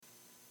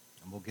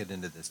We'll get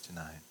into this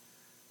tonight.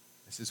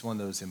 This is one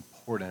of those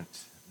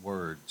important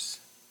words.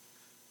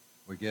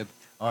 We give.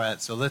 All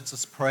right, so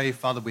let's pray.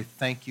 Father, we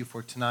thank you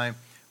for tonight.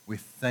 We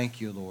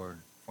thank you, Lord,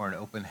 for an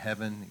open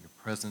heaven, your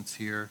presence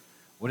here.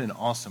 What an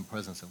awesome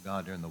presence of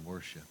God during the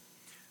worship.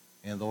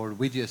 And Lord,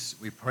 we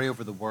pray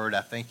over the word.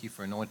 I thank you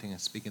for anointing and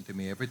speaking to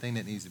me everything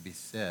that needs to be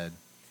said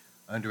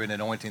under an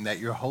anointing, that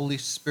your Holy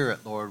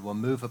Spirit, Lord, will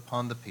move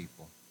upon the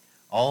people,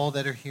 all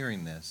that are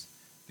hearing this,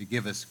 to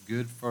give us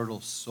good,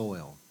 fertile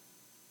soil,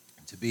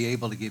 to be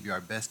able to give you our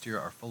best ear,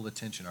 our full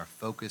attention, our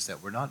focus,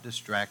 that we're not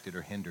distracted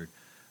or hindered,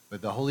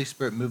 but the Holy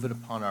Spirit moving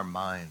upon our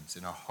minds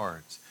and our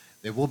hearts,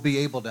 that we'll be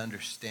able to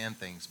understand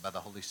things by the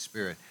Holy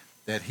Spirit,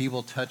 that he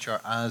will touch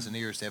our eyes and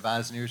ears, to have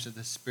eyes and ears of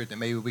the Spirit, that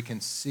maybe we can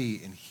see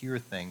and hear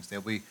things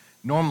that we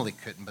normally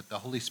couldn't, but the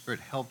Holy Spirit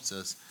helps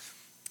us.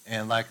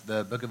 And like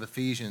the book of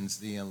Ephesians,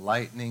 the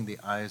enlightening the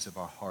eyes of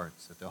our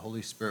hearts, that the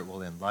Holy Spirit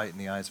will enlighten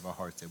the eyes of our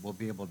hearts, that we'll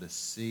be able to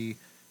see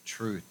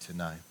truth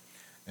tonight.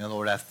 And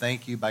Lord, I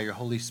thank you by your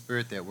Holy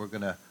Spirit that we're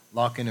going to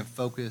lock in and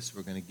focus.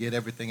 We're going to get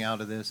everything out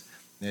of this.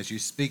 And as you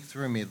speak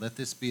through me, let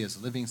this be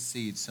as living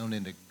seed sown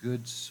into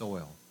good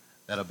soil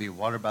that'll be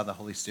watered by the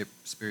Holy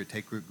Spirit,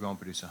 take root, grow, and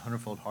produce a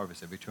hundredfold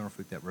harvest of eternal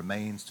fruit that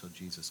remains till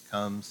Jesus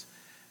comes.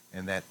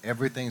 And that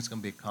everything's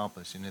going to be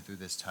accomplished in and through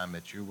this time,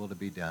 that your will to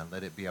be done.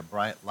 Let it be a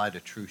bright light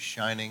of truth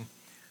shining,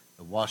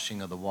 the washing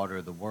of the water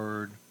of the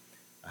word,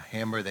 a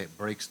hammer that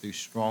breaks through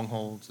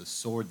strongholds, a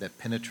sword that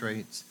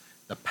penetrates,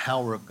 the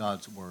power of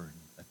God's word,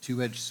 a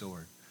two-edged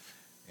sword.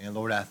 And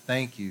Lord, I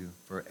thank you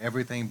for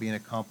everything being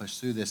accomplished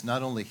through this,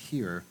 not only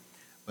here,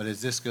 but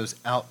as this goes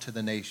out to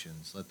the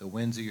nations. Let the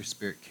winds of your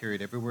Spirit carry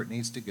it everywhere it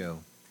needs to go.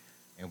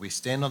 And we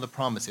stand on the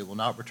promise it will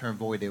not return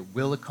void. It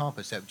will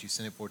accomplish that which you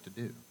sent it for it to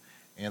do.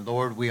 And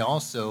Lord, we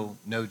also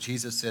know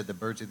Jesus said the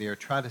birds of the air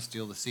try to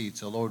steal the seed.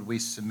 So Lord, we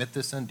submit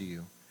this unto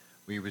you.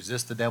 We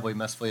resist the devil. We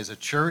must flee. As a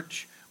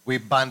church, we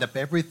bind up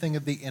everything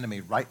of the enemy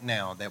right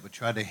now that would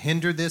try to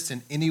hinder this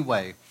in any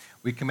way.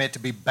 We commit to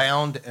be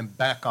bound and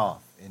back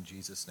off in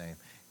Jesus' name.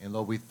 And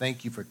Lord, we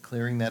thank you for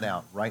clearing that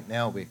out. Right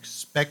now, we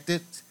expect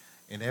it,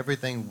 and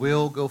everything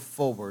will go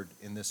forward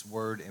in this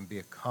word and be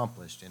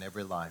accomplished in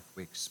every life.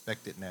 We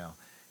expect it now.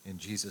 In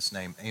Jesus'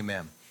 name,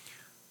 amen.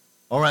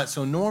 All right,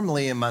 so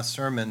normally in my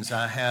sermons,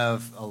 I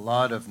have a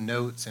lot of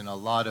notes and a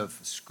lot of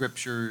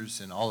scriptures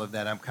and all of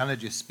that. I'm kind of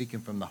just speaking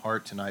from the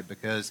heart tonight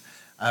because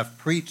I've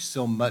preached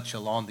so much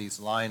along these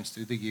lines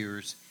through the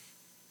years.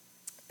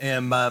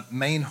 And my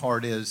main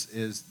heart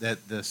is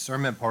that the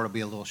sermon part will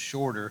be a little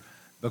shorter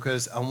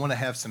because I want to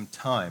have some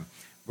time.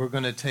 We're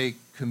going to take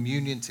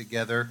communion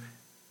together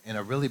in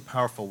a really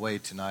powerful way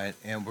tonight,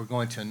 and we're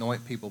going to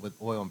anoint people with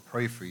oil and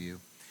pray for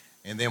you.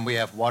 And then we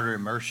have water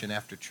immersion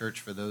after church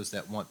for those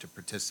that want to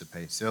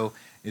participate. So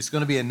it's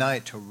going to be a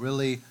night to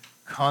really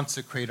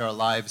consecrate our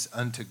lives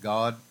unto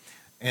God.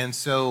 And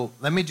so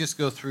let me just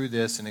go through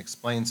this and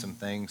explain some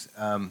things.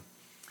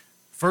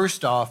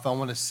 First off, I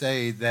want to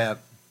say that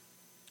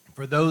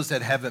for those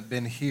that haven't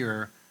been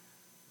here,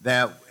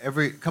 that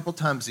every couple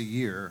times a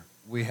year,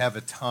 we have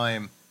a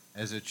time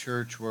as a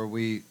church where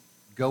we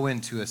go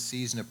into a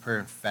season of prayer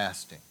and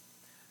fasting.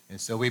 And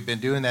so we've been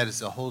doing that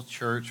as a whole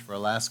church for the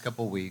last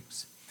couple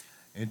weeks.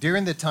 And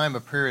during the time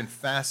of prayer and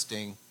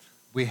fasting,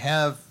 we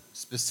have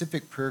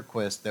specific prayer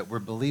requests that we're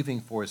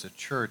believing for as a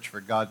church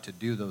for God to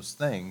do those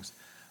things.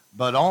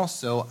 But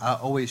also, I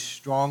always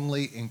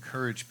strongly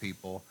encourage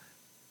people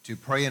to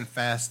pray and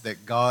fast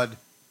that God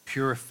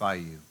purify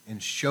you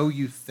and show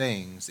you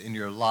things in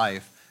your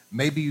life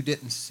maybe you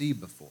didn't see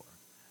before.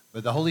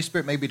 But the Holy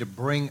Spirit may be to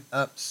bring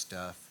up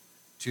stuff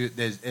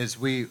as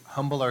we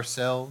humble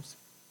ourselves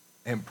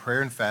in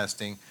prayer and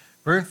fasting.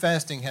 Prayer and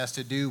fasting has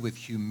to do with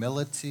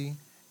humility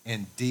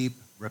and deep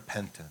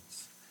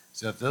repentance.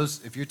 So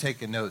if you're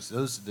taking notes,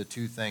 those are the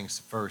two things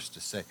first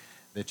to say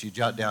that you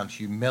jot down: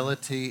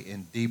 humility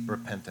and deep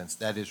repentance.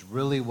 That is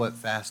really what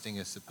fasting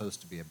is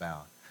supposed to be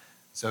about.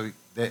 So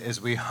that as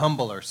we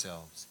humble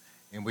ourselves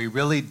and we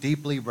really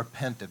deeply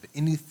repent of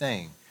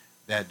anything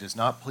that does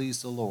not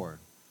please the Lord,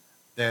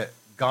 that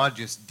God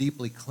just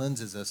deeply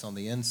cleanses us on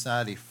the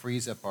inside. He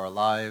frees up our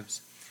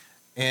lives.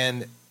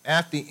 And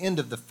at the end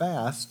of the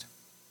fast,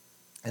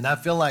 and I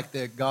feel like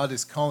that God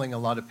is calling a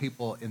lot of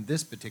people in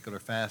this particular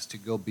fast to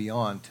go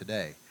beyond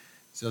today.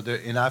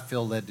 And I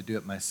feel led to do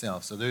it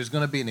myself. So there's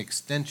going to be an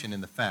extension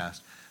in the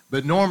fast.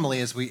 But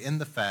normally as we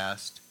end the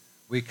fast,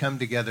 we come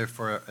together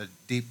for a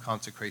deep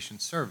consecration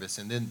service.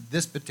 And then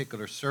this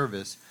particular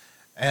service,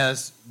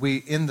 as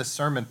we end the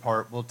sermon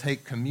part, we'll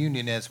take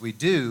communion. As we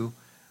do,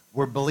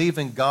 we're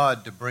believing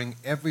God to bring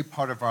every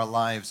part of our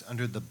lives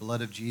under the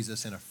blood of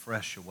Jesus in a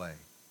fresh way.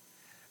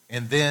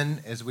 And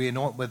then as we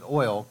anoint with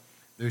oil,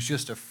 there's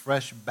just a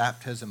fresh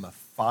baptism of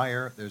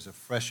fire. There's a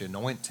fresh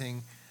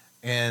anointing.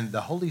 And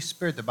the Holy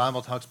Spirit, the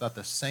Bible talks about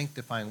the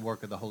sanctifying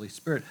work of the Holy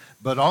Spirit,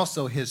 but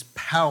also his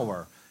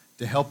power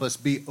to help us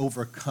be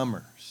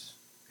overcomers,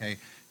 okay?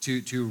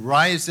 To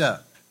rise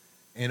up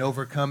and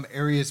overcome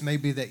areas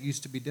maybe that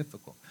used to be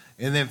difficult.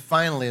 And then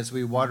finally, as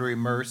we water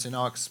immerse, and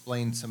I'll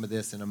explain some of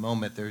this in a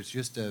moment, there's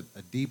just a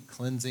deep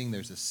cleansing.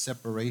 There's a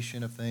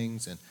separation of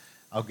things. And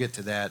I'll get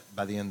to that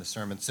by the end of the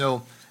sermon.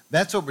 So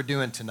that's what we're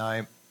doing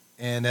tonight.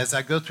 And as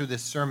I go through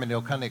this sermon,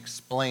 it'll kind of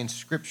explain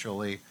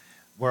scripturally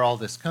where all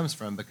this comes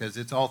from, because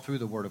it's all through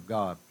the Word of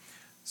God.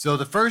 So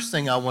the first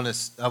thing I want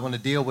to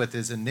deal with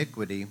is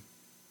iniquity.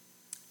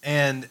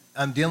 And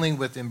I'm dealing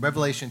with, in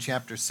Revelation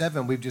chapter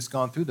 7, we've just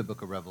gone through the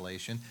book of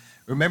Revelation.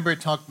 Remember,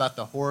 it talked about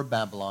the whore of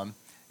Babylon,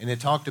 and it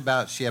talked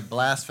about she had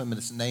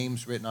blasphemous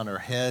names written on her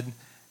head,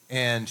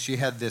 and she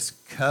had this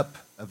cup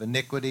of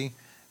iniquity,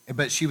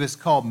 but she was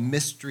called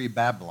Mystery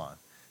Babylon.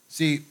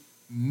 See,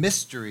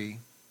 mystery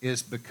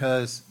is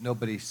because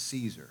nobody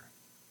sees her.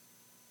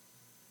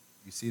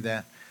 You see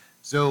that?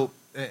 So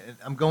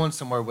I'm going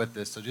somewhere with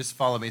this, so just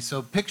follow me.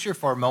 So picture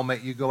for a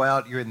moment, you go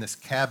out, you're in this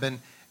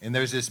cabin, and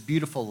there's this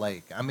beautiful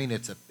lake. I mean,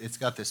 it's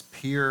got this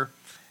pier.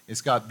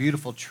 It's got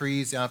beautiful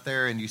trees out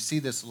there, and you see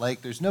this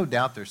lake. There's no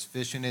doubt there's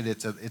fish in it.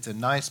 It's a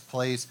nice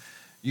place.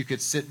 You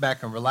could sit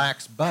back and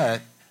relax,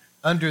 but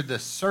under the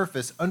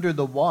surface, under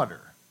the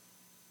water,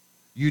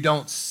 you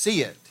don't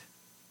see it,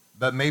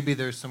 but maybe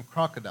there's some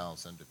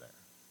crocodiles under there.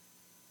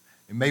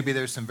 And maybe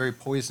there's some very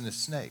poisonous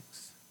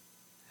snakes.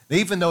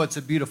 Even though it's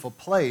a beautiful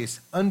place,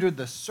 under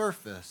the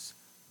surface,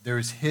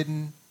 there's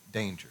hidden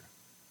danger.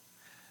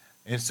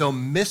 And so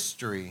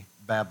mystery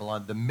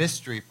Babylon, the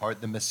mystery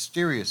part, the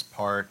mysterious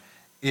part,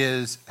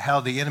 is how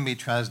the enemy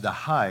tries to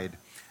hide.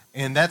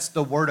 And that's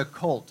the word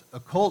occult.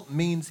 Occult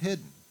means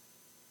hidden.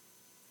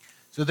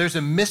 So there's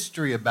a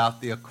mystery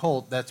about the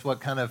occult. That's what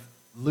kind of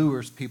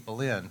lures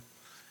people in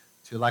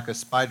to, like a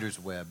spider's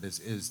web,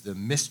 is the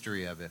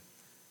mystery of it.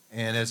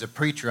 And as a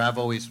preacher, I've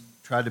always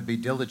tried to be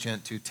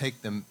diligent to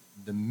take the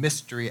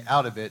mystery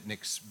out of it and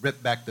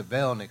rip back the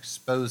veil and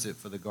expose it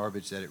for the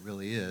garbage that it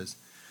really is.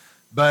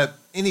 But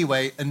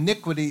anyway,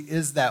 iniquity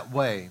is that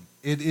way.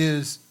 It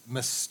is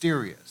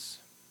mysterious.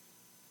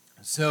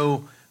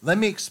 So let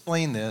me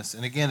explain this.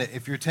 And again,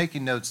 if you're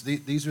taking notes,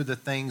 these are the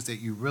things that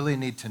you really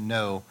need to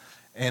know.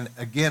 And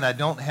again,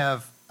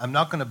 I'm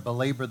not going to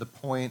belabor the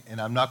point, and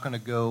I'm not going to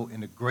go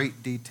into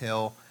great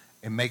detail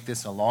and make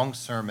this a long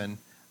sermon.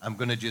 I'm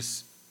going to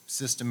just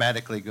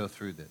systematically go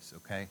through this,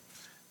 okay?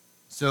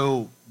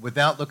 So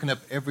without looking up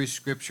every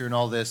scripture and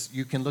all this,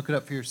 you can look it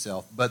up for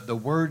yourself. But the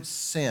word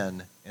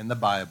sin in the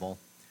Bible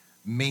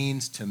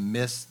means to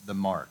miss the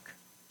mark.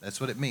 That's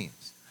what it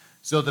means.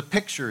 So the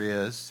picture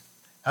is,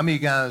 how many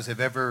of you guys have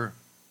ever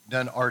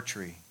done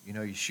archery? You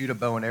know, you shoot a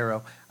bow and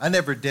arrow. I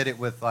never did it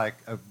with like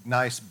a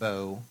nice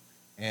bow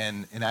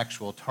and an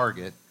actual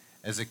target.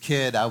 As a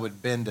kid, I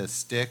would bend a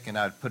stick and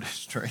I'd put a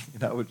string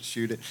and I would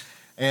shoot it.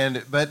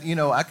 But you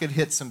know, I could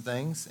hit some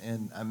things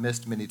and I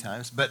missed many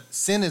times. But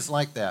sin is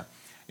like that.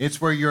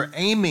 It's where you're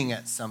aiming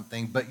at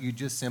something, but you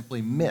just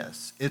simply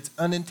miss. It's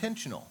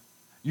unintentional.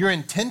 Your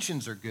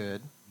intentions are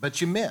good,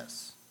 but you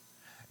miss.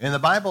 And the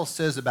Bible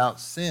says about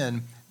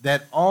sin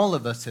that all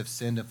of us have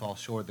sinned and fall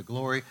short of the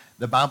glory.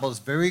 The Bible is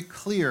very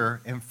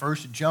clear in 1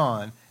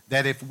 John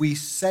that if we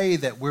say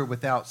that we're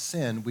without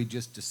sin, we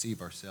just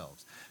deceive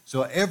ourselves.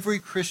 So every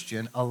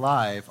Christian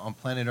alive on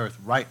planet Earth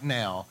right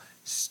now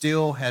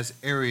still has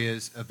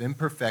areas of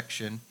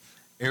imperfection,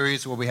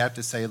 areas where we have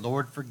to say,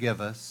 Lord, forgive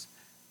us.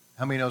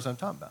 How many knows what I'm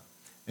talking about?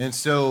 And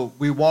so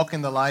we walk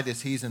in the light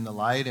as he's in the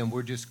light, and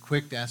we're just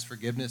quick to ask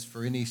forgiveness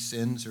for any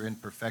sins or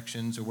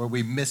imperfections or where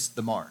we missed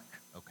the mark,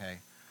 okay?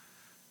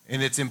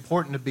 And it's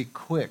important to be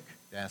quick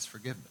to ask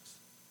forgiveness.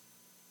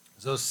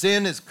 So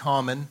sin is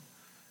common,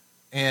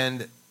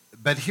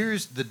 but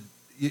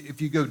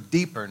if you go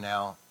deeper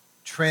now,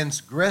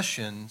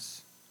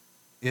 transgressions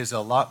is a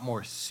lot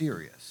more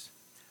serious,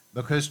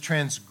 because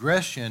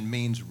transgression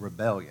means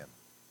rebellion.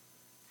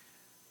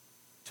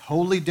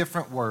 Totally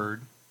different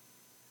word,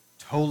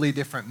 totally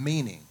different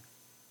meaning.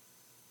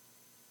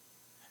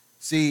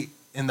 See,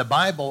 in the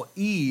Bible,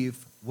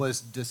 Eve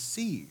was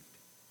deceived,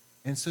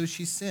 and so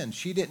she sinned.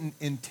 She didn't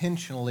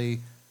intentionally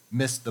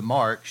miss the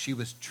mark. She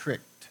was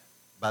tricked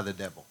by the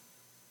devil,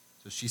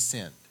 so she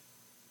sinned.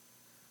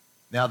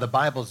 Now, the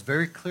Bible is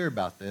very clear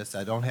about this.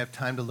 I don't have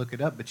time to look it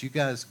up, but you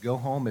guys go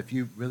home if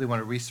you really want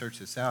to research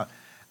this out.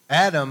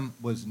 Adam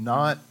was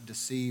not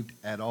deceived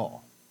at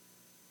all.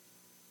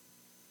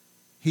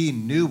 He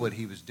knew what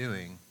he was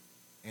doing,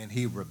 and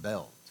he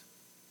rebelled.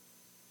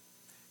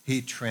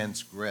 He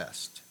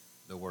transgressed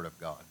the word of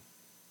God.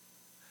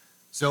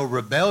 So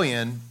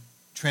rebellion,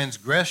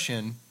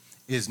 transgression,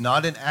 is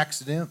not an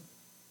accident.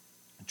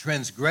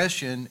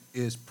 Transgression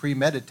is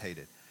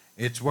premeditated.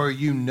 It's where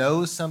you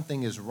know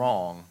something is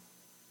wrong,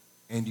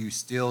 and you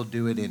still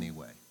do it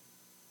anyway.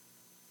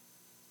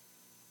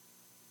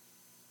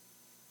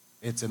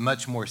 It's a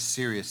much more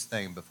serious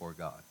thing before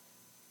God.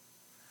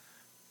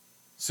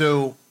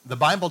 So the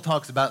Bible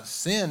talks about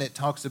sin. It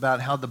talks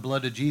about how the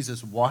blood of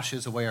Jesus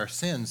washes away our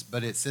sins,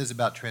 but it says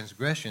about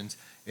transgressions,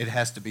 it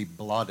has to be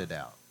blotted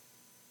out.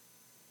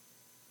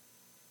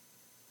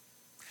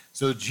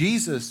 So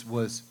Jesus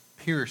was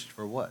pierced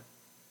for what?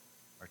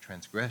 Our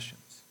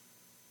transgressions.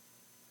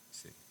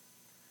 See.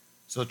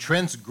 So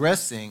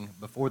transgressing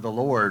before the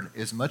Lord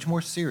is much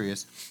more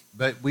serious,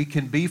 but we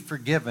can be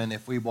forgiven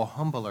if we will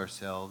humble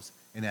ourselves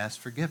and ask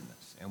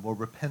forgiveness, and we'll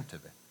repent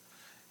of it.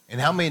 And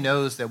how many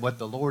knows that what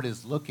the Lord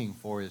is looking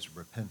for is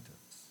repentance?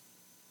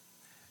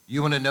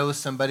 You want to know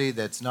somebody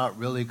that's not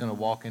really going to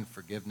walk in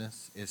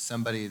forgiveness is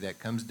somebody that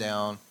comes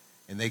down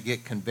and they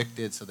get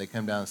convicted, so they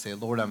come down and say,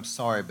 Lord, I'm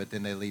sorry, but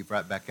then they leave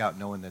right back out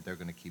knowing that they're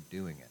going to keep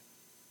doing it.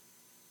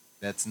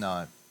 That's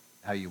not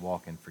how you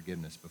walk in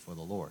forgiveness before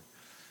the Lord.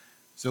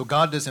 So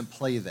God doesn't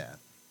play that.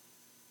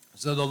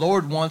 So the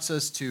Lord wants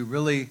us to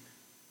really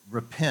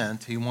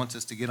repent. He wants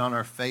us to get on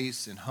our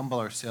face and humble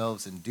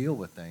ourselves and deal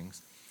with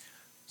things.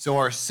 So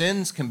our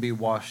sins can be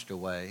washed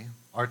away.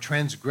 Our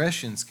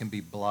transgressions can be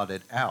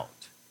blotted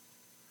out.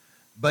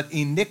 But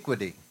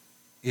iniquity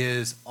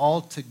is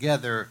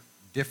altogether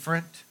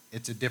different.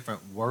 It's a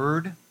different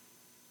word,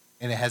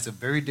 and it has a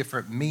very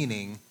different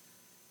meaning,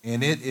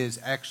 and it is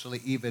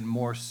actually even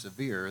more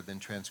severe than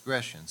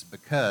transgressions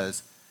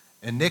because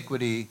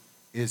iniquity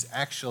is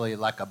actually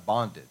like a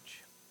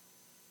bondage.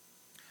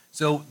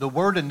 So the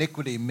word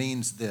iniquity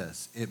means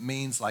this. It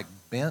means like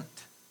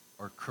bent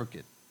or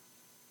crooked.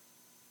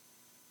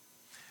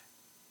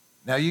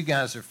 Now you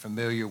guys are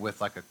familiar with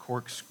like a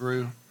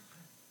corkscrew.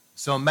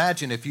 So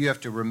imagine if you have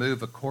to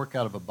remove a cork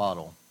out of a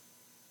bottle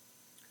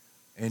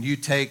and you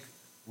take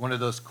one of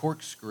those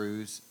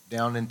corkscrews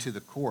down into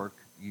the cork,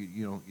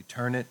 you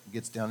turn it, it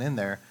gets down in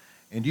there,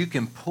 and you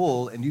can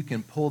pull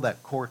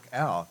that cork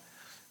out.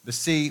 But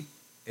see,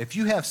 if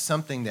you have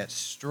something that's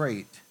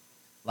straight,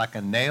 like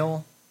a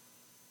nail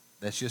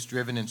that's just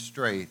driven in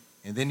straight,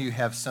 and then you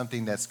have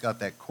something that's got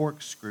that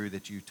corkscrew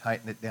that you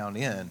tighten it down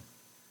in,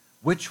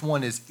 which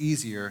one is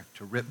easier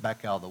to rip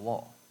back out of the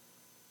wall?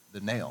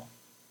 The nail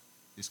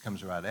just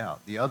comes right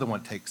out. The other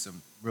one takes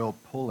some real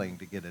pulling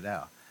to get it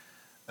out.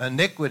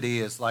 Iniquity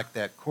is like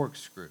that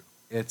corkscrew.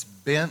 It's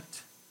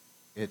bent,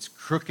 it's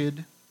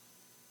crooked,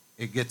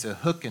 it gets a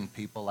hook in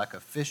people like a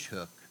fish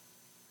hook.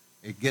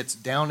 It gets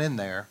down in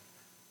there,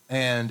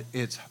 and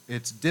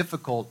it's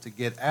difficult to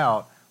get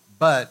out,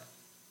 but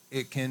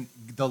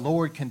the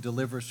Lord can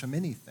deliver us from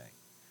anything.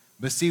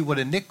 But see, what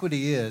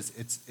iniquity is,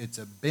 it's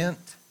a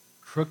bent,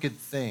 crooked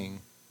thing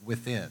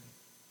within.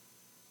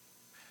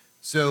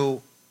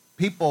 So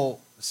people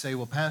say,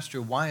 well,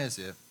 Pastor, why is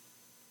it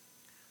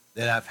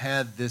that I've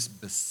had this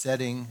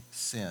besetting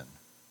sin?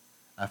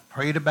 I've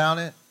prayed about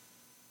it,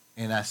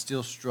 and I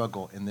still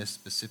struggle in this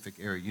specific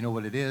area. You know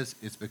what it is?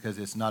 It's because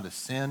it's not a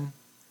sin,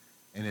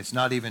 and it's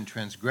not even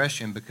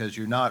transgression because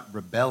you're not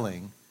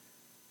rebelling.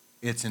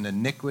 It's an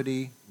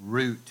iniquity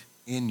root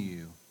in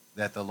you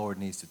that the Lord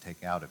needs to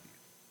take out of you.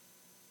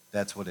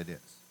 That's what it is.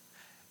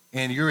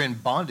 And you're in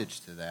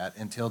bondage to that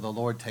until the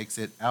Lord takes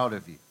it out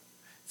of you.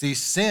 See,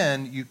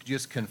 sin, you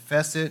just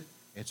confess it,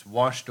 it's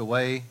washed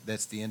away,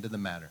 that's the end of the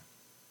matter.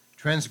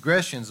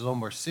 Transgression is a little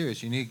more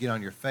serious. You need to get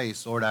on your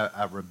face, Lord,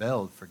 I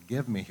rebelled,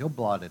 forgive me. He'll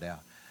blot it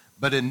out.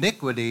 But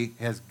iniquity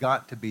has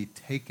got to be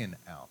taken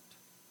out.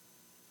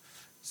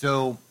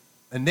 So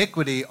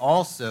iniquity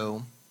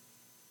also,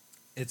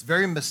 it's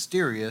very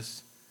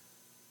mysterious,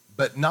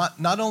 but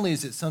not only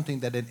is it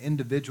something that an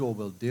individual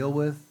will deal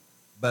with,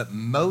 but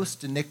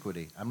most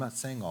iniquity, I'm not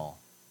saying all,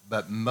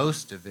 but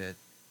most of it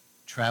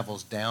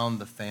travels down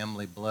the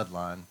family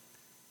bloodline,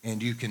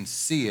 and you can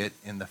see it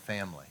in the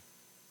family.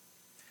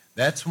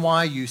 That's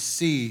why you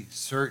see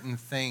certain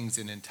things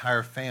in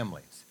entire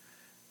families.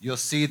 You'll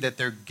see that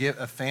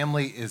a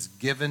family is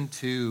given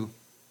to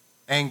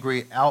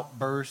angry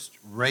outburst,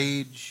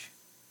 rage,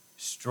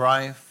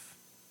 strife,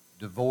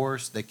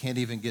 divorce. They can't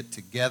even get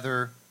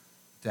together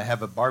to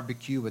have a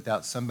barbecue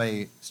without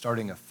somebody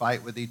starting a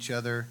fight with each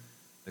other.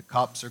 The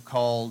cops are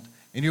called.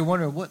 And you're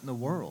wondering, what in the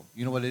world?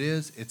 You know what it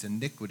is? It's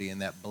iniquity in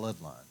that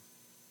bloodline.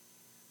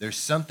 There's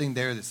something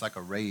there that's like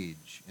a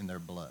rage in their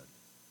blood.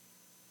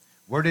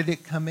 Where did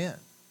it come in?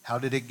 How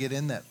did it get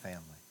in that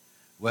family?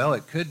 Well,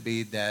 it could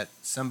be that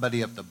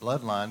somebody up the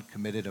bloodline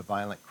committed a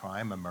violent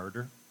crime, a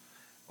murder,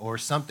 or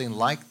something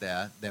like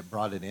that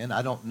brought it in.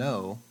 I don't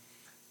know.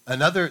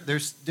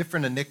 There's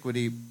different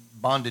iniquity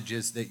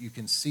bondages that you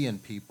can see in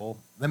people.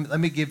 Let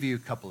me give you a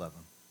couple of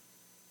them.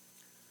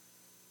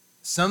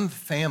 Some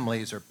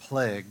families are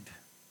plagued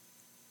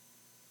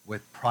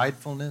with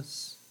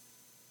pridefulness,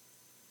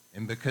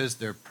 and because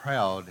they're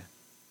proud,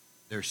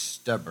 they're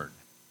stubborn.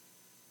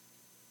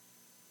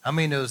 How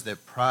many knows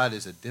that pride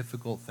is a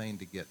difficult thing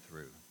to get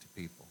through to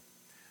people?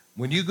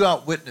 When you go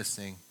out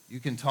witnessing, you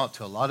can talk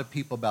to a lot of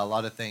people about a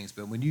lot of things,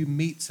 but when you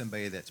meet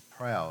somebody that's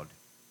proud,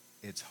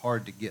 it's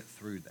hard to get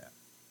through that.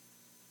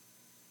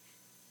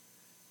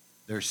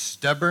 They're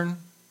stubborn,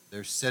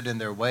 they're set in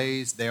their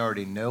ways, they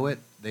already know it,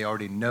 they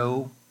already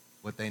know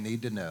what they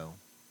need to know.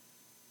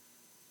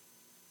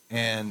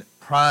 And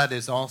pride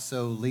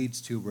also leads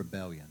to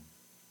rebellion.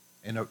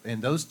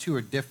 And those two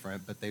are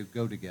different, but they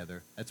go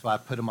together. That's why I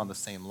put them on the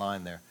same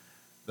line there.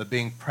 But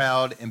being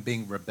proud and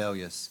being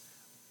rebellious.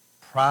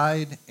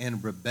 Pride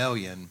and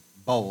rebellion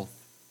both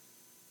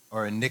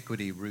are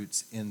iniquity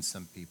roots in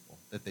some people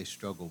that they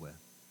struggle with.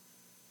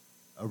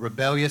 A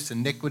rebellious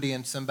iniquity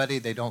in somebody,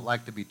 they don't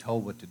like to be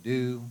told what to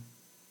do.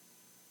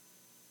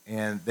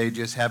 And they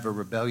just have a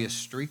rebellious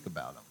streak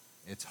about them.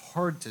 It's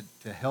hard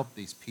to help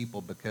these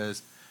people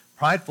because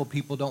prideful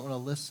people don't want to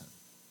listen.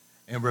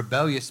 And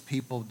rebellious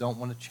people don't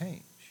want to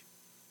change.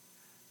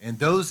 And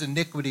those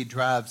iniquity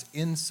drives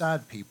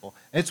inside people.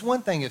 It's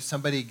one thing if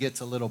somebody gets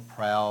a little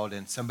proud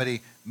and somebody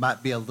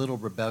might be a little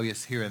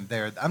rebellious here and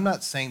there. I'm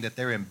not saying that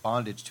they're in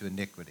bondage to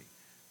iniquity.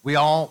 We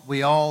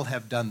all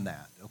have done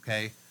that,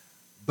 okay?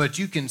 But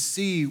you can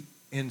see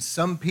in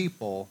some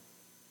people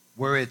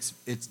where it's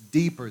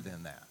deeper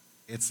than that.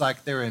 It's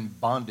like they're in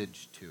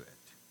bondage to it.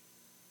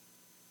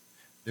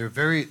 They're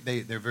very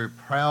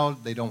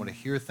proud. They don't want to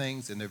hear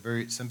things,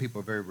 and some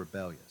people are very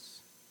rebellious.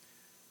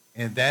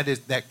 And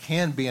that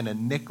can be an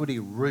iniquity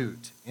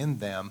root in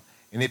them.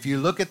 And if you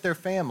look at their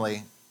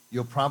family,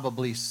 you'll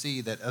probably see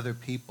that other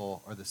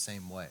people are the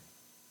same way.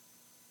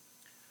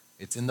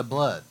 It's in the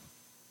blood.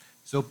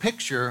 So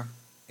picture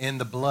in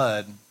the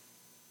blood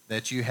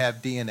that you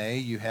have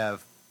DNA, you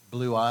have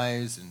blue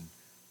eyes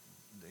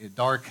and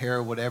dark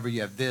hair, whatever.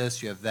 You have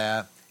this, you have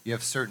that. You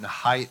have certain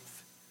height,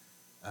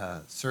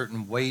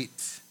 certain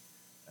weight.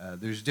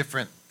 There's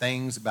different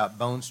things about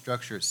bone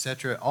structure,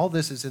 etc. All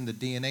this is in the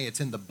DNA. It's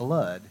in the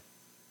blood.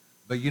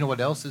 But you know what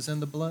else is in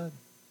the blood?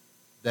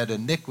 That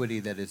iniquity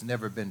that has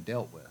never been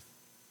dealt with.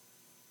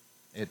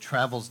 It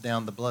travels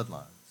down the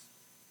bloodlines.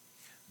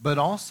 But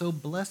also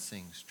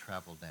blessings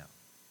travel down.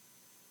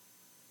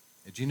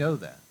 Did you know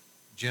that?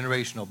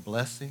 Generational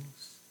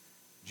blessings,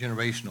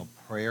 generational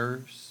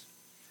prayers,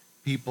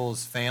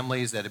 people's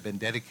families that have been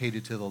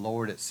dedicated to the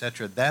Lord,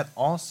 etc. That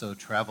also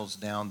travels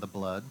down the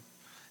blood.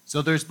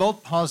 So there's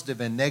both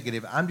positive and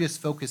negative. I'm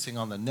just focusing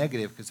on the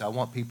negative because I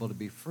want people to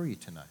be free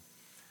tonight.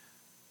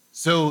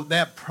 So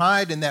that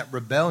pride and that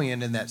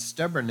rebellion and that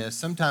stubbornness,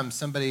 sometimes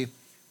somebody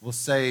will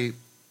say,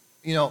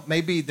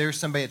 maybe there's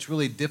somebody it's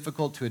really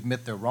difficult to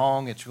admit they're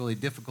wrong. It's really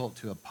difficult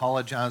to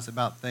apologize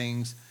about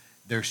things.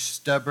 They're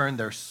stubborn.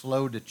 They're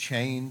slow to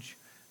change.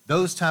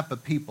 Those type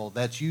of people,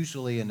 that's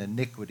usually an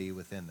iniquity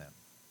within them.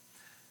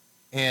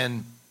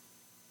 And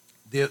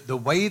the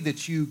way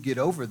that you get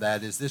over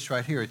that is this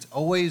right here.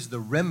 The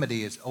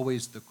remedy is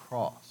always the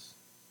cross.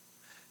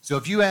 So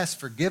if you ask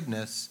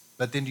forgiveness,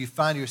 but then you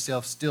find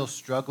yourself still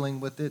struggling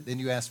with it, then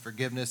you ask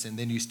forgiveness, and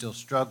then you still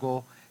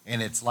struggle,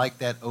 and it's like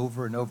that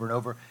over and over and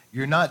over,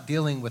 you're not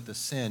dealing with the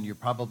sin. You're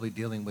probably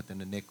dealing with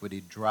an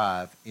iniquity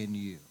drive in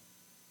you.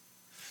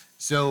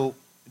 So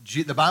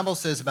the Bible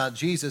says about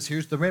Jesus,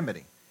 here's the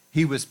remedy.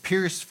 He was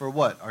pierced for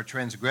what? Our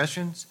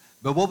transgressions.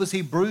 But what was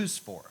he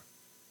bruised for?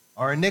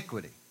 Our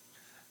iniquity.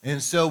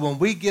 And so when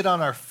we get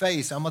on our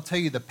face, I'm going to tell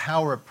you the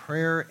power of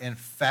prayer and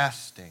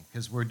fasting,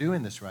 because we're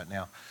doing this right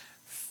now.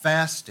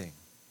 Fasting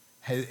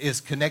is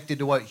connected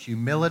to what?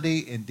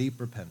 Humility and deep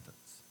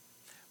repentance.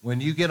 When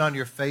you get on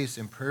your face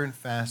in prayer and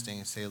fasting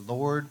and say,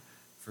 Lord,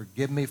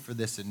 forgive me for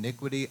this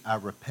iniquity. I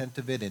repent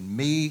of it in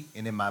me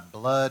and in my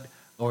blood.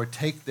 Lord,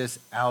 take this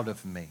out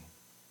of me.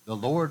 The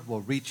Lord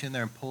will reach in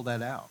there and pull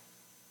that out.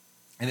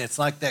 And it's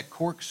like that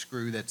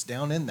corkscrew that's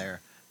down in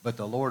there, but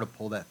the Lord will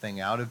pull that thing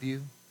out of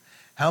you.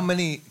 How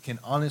many can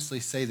honestly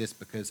say this,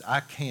 because I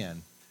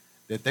can,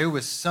 that there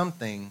was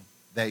something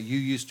that you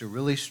used to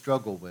really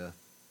struggle with,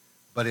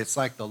 but it's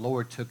like the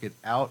Lord took it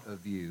out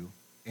of you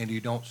and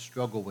you don't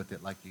struggle with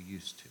it like you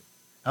used to?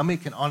 How many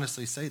can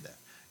honestly say that?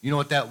 You know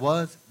what that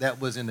was? That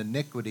was an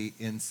iniquity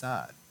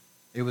inside.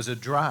 It was a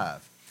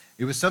drive.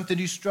 It was something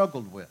you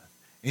struggled with.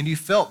 And you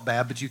felt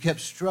bad, but you kept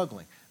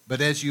struggling.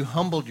 But as you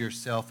humbled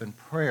yourself in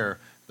prayer,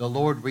 the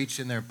Lord reached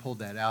in there and pulled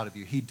that out of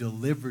you. He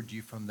delivered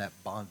you from that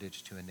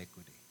bondage to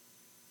iniquity.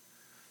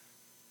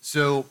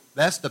 So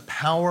that's the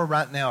power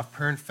right now of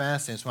prayer and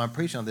fasting. So I'm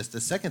preaching on this. The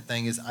second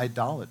thing is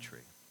idolatry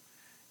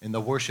and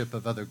the worship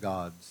of other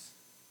gods.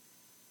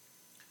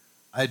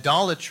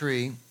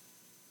 Idolatry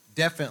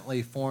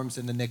definitely forms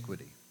an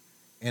iniquity.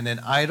 And an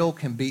idol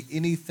can be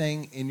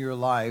anything in your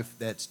life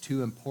that's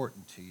too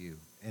important to you.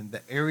 In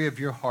the area of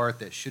your heart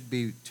that should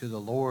be to the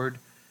Lord,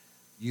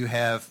 you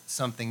have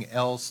something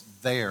else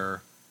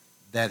there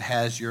that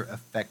has your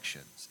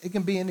affections. It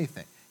can be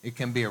anything. It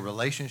can be a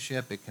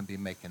relationship. It can be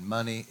making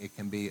money. It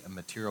can be a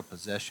material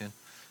possession.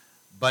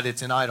 But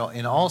it's an idol.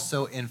 And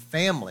also in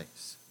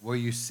families where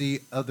you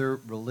see other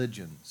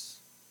religions.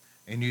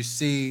 And you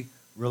see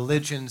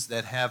religions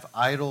that have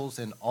idols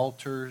and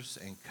altars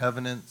and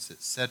covenants,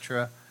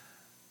 etc.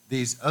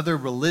 These other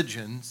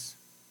religions,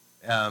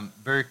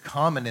 very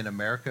common in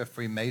America,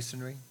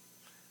 Freemasonry.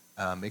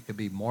 It could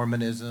be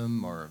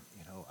Mormonism or,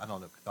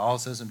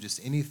 Catholicism,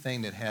 just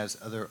anything that has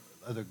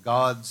other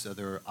gods,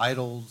 other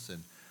idols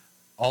and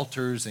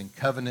altars and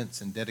covenants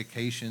and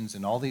dedications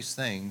and all these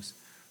things.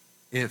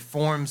 It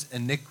forms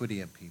iniquity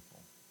in people.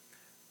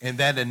 And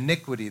that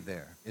iniquity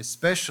there,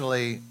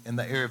 especially in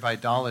the area of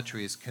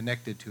idolatry, is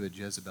connected to a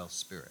Jezebel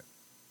spirit.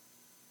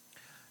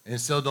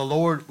 And so the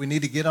Lord, we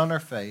need to get on our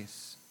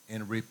face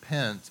and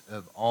repent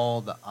of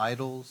all the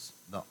idols,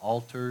 the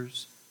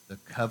altars, the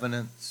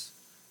covenants,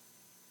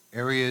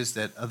 areas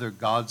that other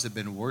gods have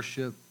been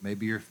worshipped.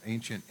 Maybe your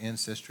ancient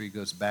ancestry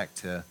goes back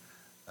to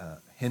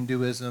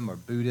Hinduism or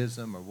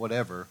Buddhism or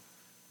whatever,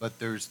 but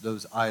there's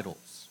those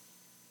idols.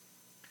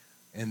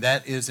 And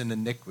that is an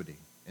iniquity.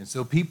 And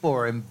so people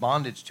are in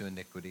bondage to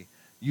iniquity.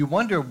 You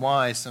wonder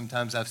why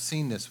sometimes I've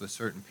seen this with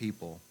certain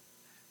people.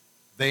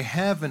 they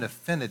have an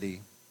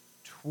affinity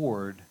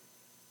toward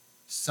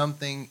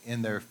something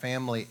in their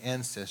family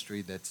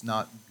ancestry that's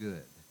not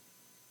good.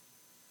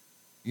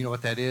 You know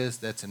what that is?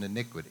 That's an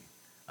iniquity.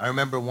 I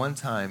remember one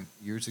time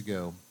years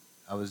ago,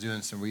 I was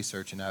doing some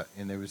research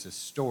and there was a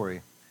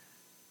story,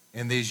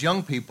 and these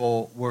young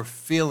people were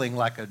feeling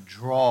like a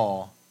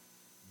draw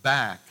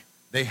back.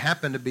 They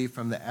happened to be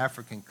from the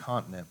African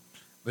continent,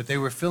 but they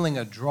were feeling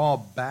a draw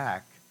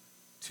back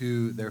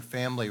to their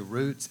family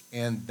roots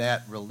and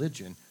that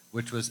religion,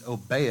 which was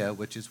Obeah,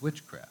 which is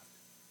witchcraft.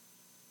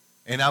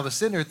 And I was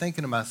sitting there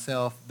thinking to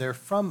myself, they're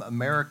from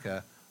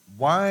America.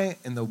 Why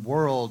in the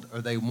world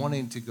are they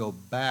wanting to go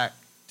back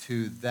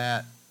to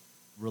that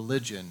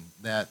religion,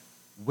 that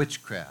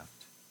witchcraft?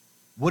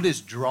 What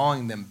is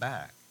drawing them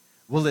back?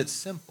 Well, it's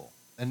simple.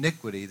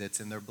 Iniquity that's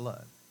in their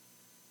blood.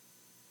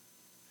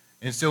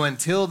 And so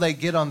until they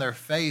get on their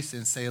face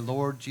and say,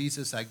 Lord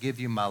Jesus, I give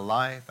you my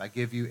life, I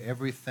give you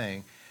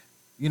everything.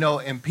 You know,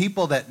 and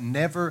people that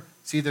never,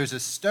 see, there's a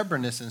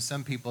stubbornness in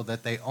some people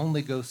that they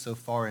only go so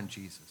far in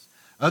Jesus.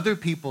 Other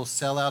people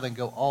sell out and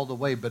go all the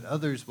way, but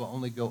others will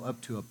only go up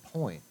to a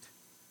point,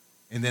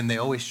 and then they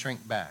always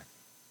shrink back.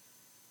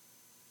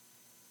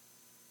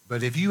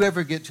 But if you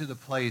ever get to the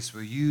place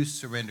where you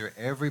surrender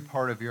every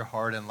part of your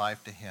heart and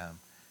life to Him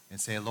and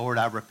say, Lord,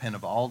 I repent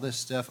of all this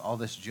stuff, all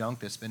this junk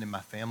that's been in my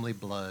family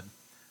blood.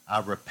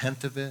 I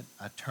repent of it.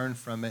 I turn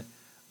from it.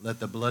 Let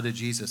the blood of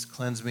Jesus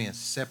cleanse me and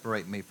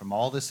separate me from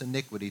all this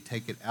iniquity.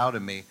 Take it out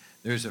of me.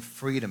 There's a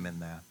freedom in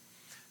that.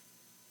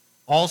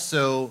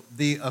 Also,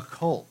 the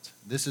occult.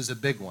 This is a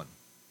big one.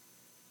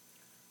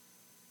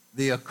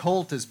 The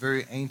occult is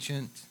very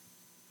ancient,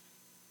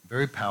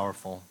 very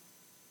powerful,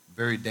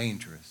 very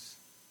dangerous.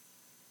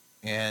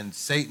 And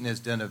Satan has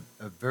done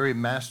a very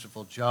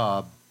masterful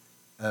job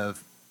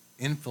of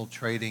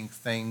infiltrating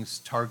things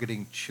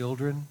targeting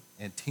children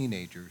and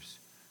teenagers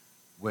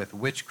with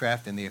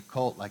witchcraft and the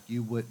occult like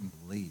you wouldn't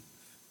believe.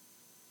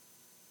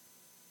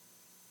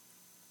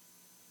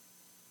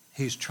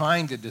 He's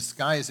trying to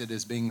disguise it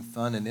as being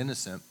fun and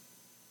innocent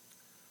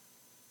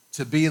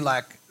to be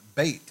like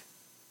bait.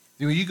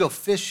 When you go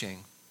fishing,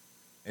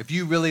 if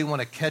you really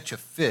want to catch a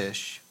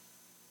fish,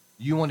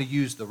 you want to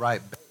use the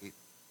right bait,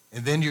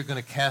 and then you're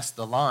going to cast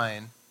the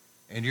line,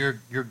 and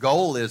your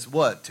goal is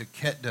what?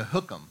 To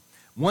hook them.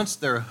 Once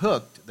they're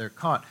hooked, they're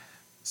caught.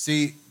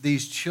 See,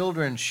 these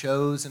children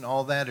shows and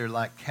all that are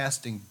like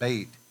casting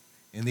bait,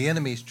 and the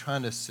enemy's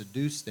trying to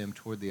seduce them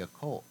toward the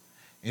occult.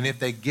 And if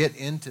they get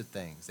into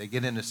things, they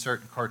get into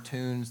certain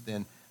cartoons,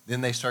 then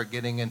they start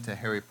getting into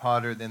Harry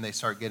Potter, then they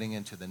start getting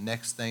into the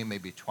next thing,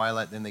 maybe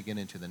Twilight, then they get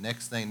into the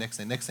next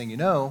thing you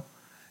know,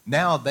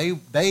 now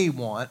they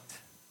want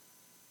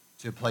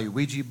to play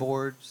Ouija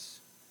boards,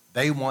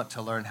 they want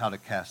to learn how to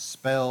cast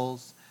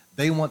spells,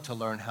 they want to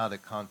learn how to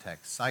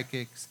contact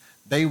psychics,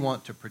 they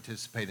want to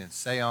participate in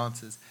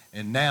seances,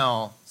 and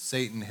now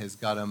Satan has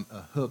got a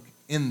hook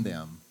in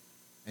them,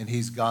 and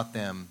he's got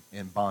them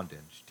in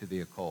bondage to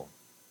the occult.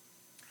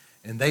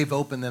 And they've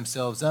opened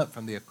themselves up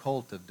from the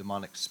occult of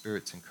demonic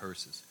spirits and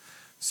curses.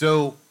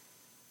 So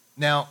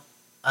now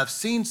I've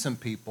seen some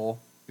people,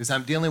 because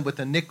I'm dealing with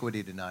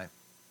iniquity tonight,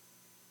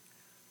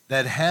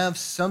 that have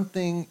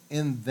something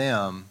in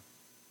them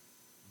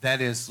that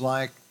is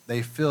like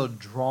they feel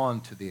drawn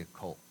to the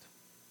occult.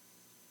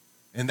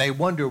 And they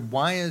wonder,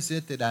 why is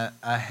it that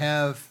I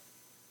have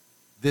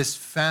this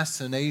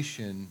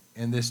fascination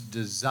and this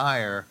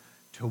desire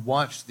to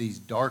watch these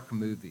dark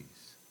movies?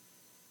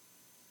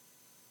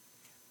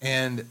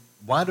 And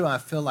why do I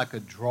feel like a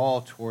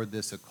draw toward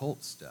this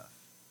occult stuff?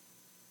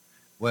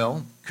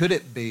 Well, could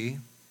it be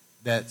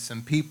that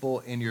some people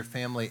in your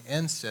family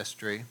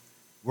ancestry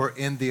were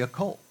in the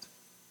occult?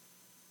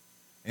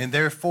 And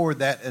therefore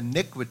that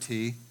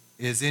iniquity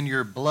is in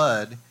your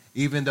blood,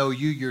 even though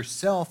you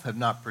yourself have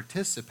not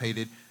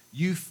participated,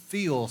 you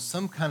feel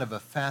some kind of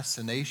a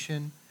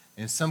fascination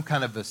and some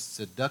kind of a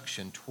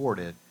seduction toward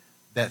it,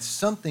 that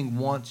something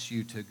wants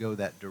you to go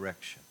that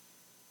direction.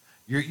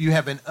 You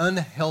have an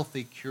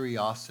unhealthy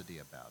curiosity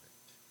about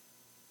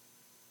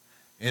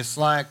it. It's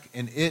like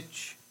an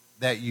itch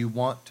that you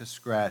want to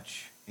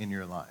scratch in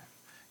your life.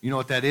 You know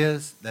what that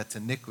is? That's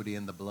iniquity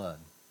in the blood.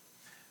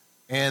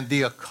 And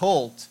the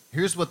occult,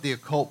 here's what the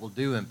occult will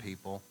do in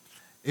people.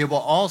 It will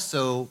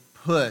also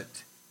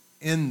put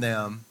in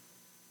them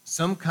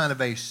some kind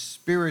of a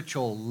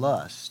spiritual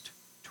lust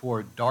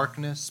toward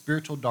darkness,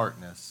 spiritual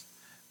darkness.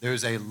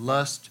 There's a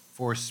lust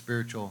for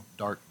spiritual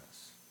darkness.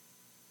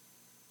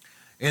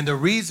 And the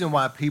reason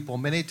why people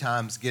many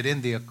times get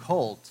in the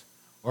occult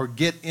or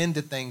get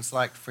into things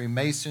like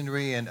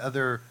Freemasonry and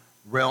other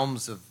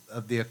realms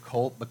of the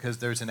occult, because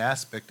there's an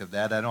aspect of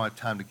that, I don't have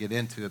time to get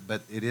into it,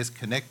 but it is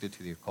connected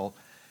to the occult,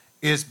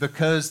 is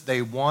because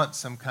they want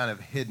some kind of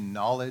hidden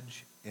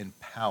knowledge and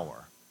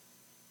power.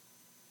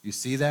 You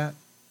see that?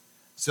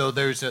 So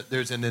there's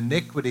an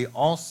iniquity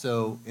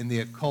also in the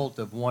occult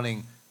of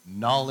wanting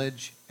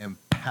knowledge and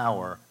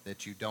power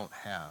that you don't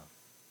have.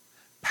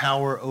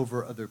 Power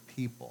over other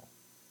people.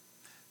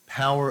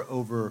 Power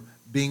over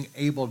being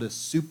able to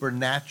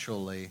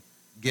supernaturally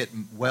get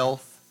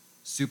wealth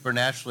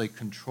supernaturally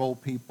control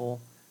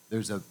people.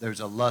 There's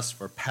a lust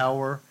for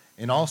power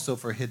and also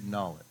for hidden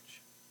knowledge.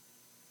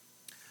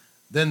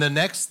 Then the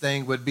next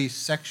thing would be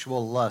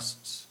sexual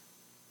lusts.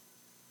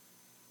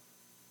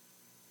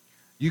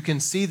 You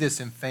can see this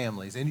in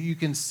families, and you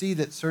can see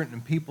that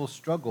certain people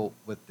struggle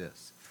with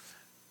this.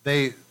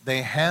 They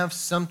have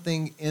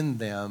something in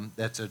them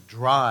that's a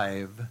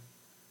drive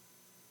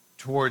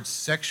towards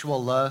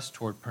sexual lust,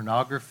 toward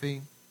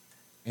pornography.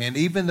 And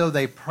even though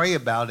they pray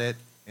about it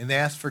and they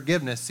ask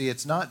forgiveness, see,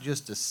 it's not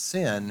just a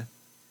sin,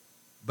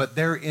 but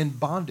they're in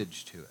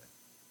bondage to it.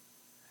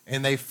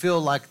 And they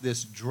feel like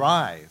this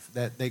drive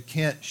that they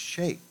can't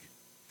shake.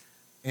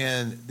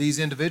 And these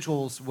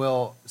individuals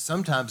will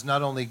sometimes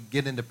not only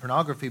get into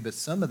pornography, but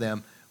some of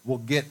them will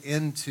get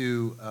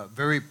into a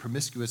very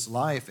promiscuous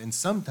life and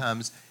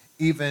sometimes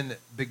even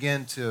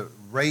begin to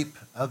rape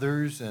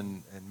others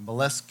and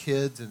molest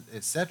kids, and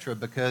etc.,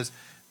 because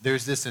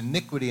there's this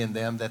iniquity in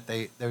them that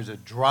there's a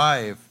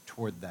drive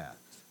toward that,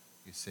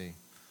 you see.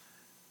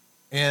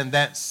 And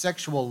that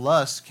sexual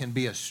lust can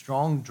be a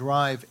strong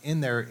drive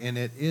in there, and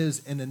it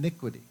is an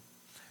iniquity.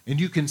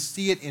 And you can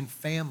see it in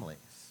families.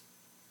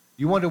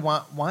 You wonder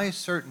why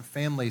certain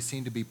families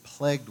seem to be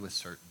plagued with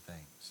certain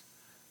things.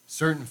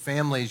 Certain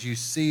families, you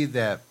see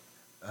that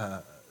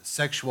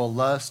sexual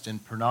lust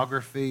and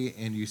pornography,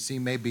 and you see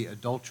maybe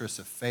adulterous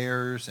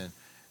affairs and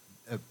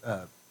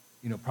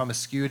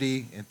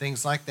promiscuity and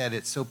things like that.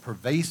 It's so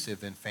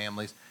pervasive in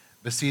families.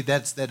 But see,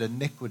 that's that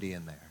iniquity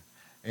in there.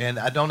 And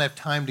I don't have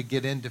time to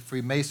get into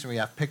Freemasonry.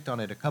 I've picked on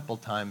it a couple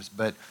times,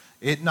 but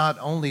it not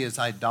only is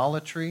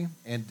idolatry,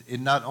 and it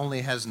not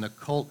only has an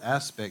occult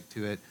aspect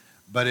to it,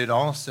 but it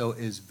also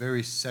is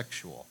very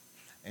sexual.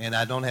 And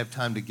I don't have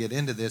time to get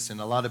into this, and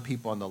a lot of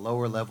people on the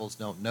lower levels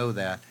don't know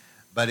that,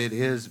 but it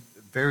is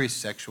very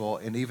sexual,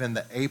 and even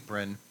the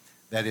apron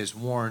that is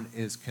worn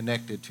is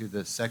connected to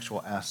the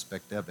sexual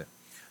aspect of it.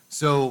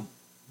 So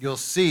you'll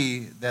see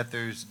that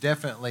there's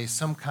definitely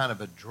some kind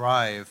of a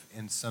drive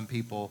in some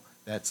people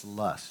that's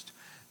lust.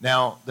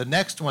 Now, the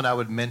next one I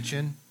would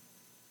mention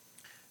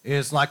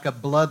is like a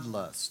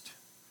bloodlust.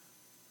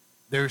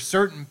 There are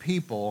certain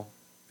people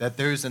that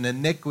there's an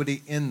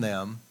iniquity in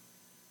them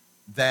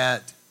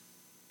that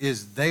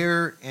is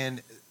there,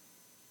 and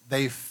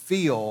they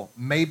feel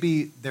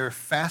maybe they're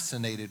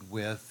fascinated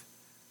with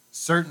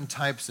certain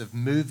types of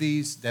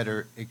movies that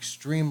are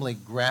extremely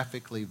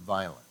graphically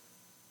violent.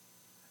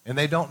 And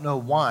they don't know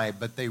why,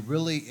 but they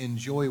really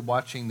enjoy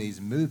watching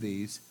these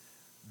movies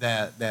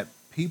that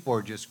people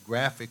are just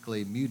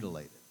graphically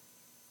mutilated.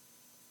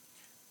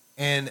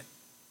 And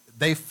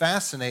they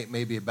fascinate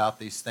maybe about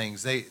these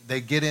things.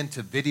 They get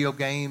into video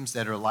games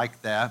that are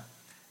like that,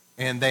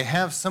 and they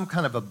have some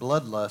kind of a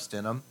bloodlust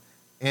in them,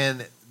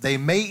 and they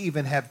may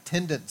even have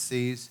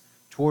tendencies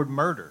toward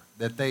murder,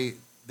 that they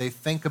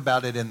think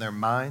about it in their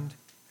mind.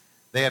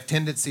 They have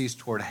tendencies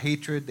toward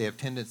hatred. They have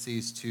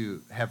tendencies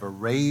to have a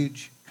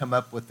rage come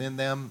up within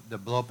them, to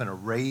blow up in a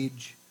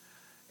rage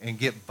and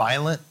get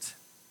violent.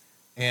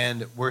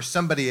 And where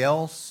somebody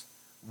else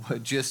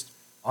would just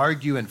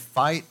argue and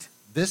fight,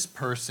 this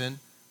person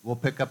will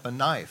pick up a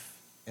knife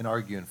and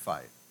argue and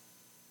fight.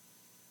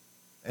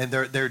 And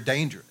they're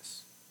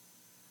dangerous.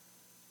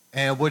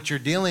 And what you're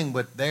dealing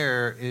with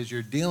there is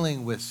you're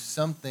dealing with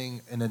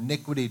something, an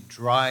iniquity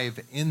drive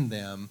in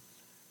them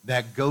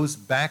that goes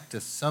back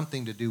to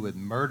something to do with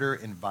murder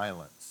and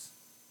violence.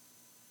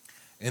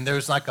 And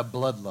there's like a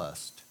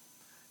bloodlust.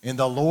 And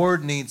the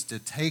Lord needs to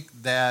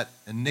take that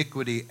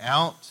iniquity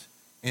out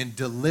and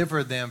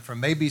deliver them from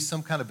maybe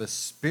some kind of a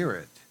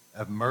spirit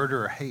of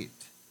murder or hate.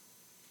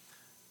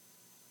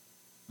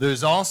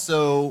 There's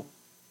also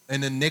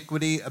an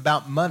iniquity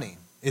about money.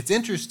 It's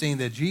interesting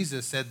that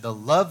Jesus said the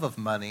love of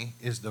money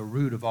is the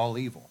root of all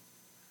evil.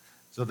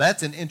 So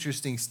that's an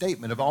interesting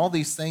statement. Of all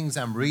these things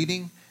I'm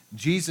reading,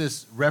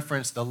 Jesus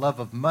referenced the love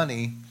of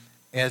money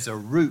as a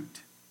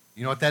root.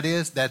 You know what that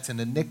is? That's an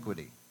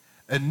iniquity.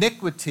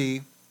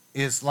 Iniquity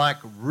is like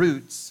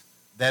roots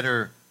that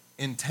are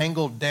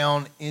entangled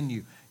down in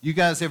you. You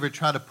guys ever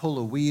try to pull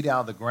a weed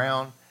out of the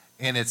ground,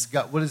 and it's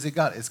got, what has it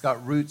got? It's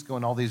got roots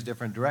going all these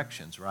different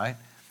directions, right?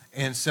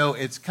 And so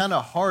it's kind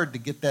of hard to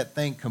get that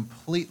thing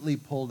completely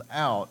pulled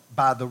out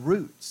by the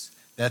roots.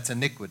 That's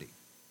iniquity.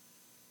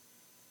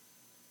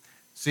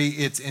 See,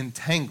 it's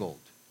entangled.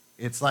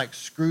 It's like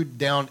screwed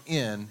down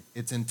in.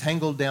 It's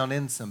entangled down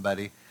in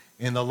somebody,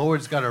 and the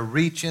Lord's got to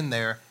reach in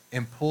there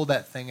and pull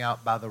that thing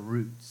out by the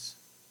roots.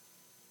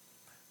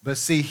 But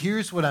see,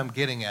 here's what I'm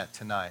getting at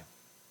tonight.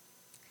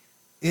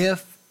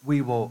 If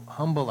we will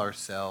humble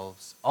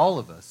ourselves, all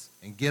of us,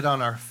 and get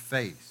on our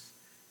face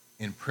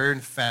in prayer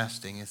and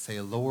fasting and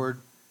say, Lord,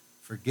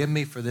 forgive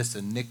me for this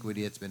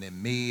iniquity. It's been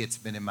in me. It's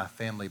been in my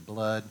family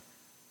blood.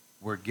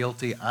 We're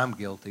guilty. I'm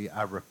guilty.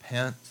 I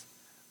repent.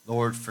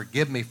 Lord,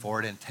 forgive me for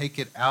it and take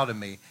it out of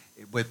me.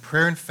 With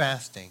prayer and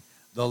fasting,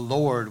 the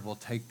Lord will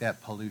take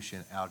that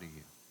pollution out of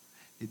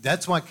you.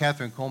 That's why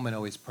Catherine Coleman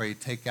always prayed,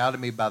 take out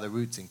of me by the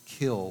roots and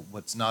kill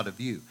what's not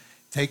of you.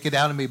 Take it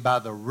out of me by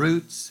the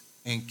roots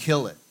and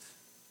kill it.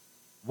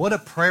 What a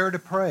prayer to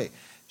pray.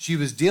 She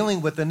was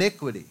dealing with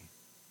iniquity.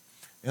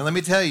 And let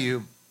me tell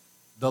you,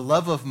 the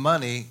love of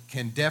money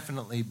can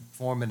definitely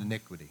form an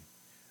iniquity.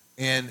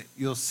 And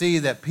you'll see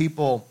that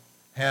people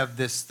have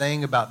this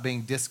thing about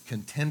being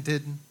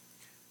discontented.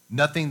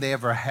 Nothing they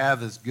ever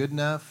have is good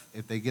enough.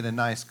 If they get a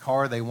nice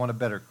car, they want a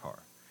better car.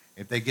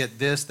 If they get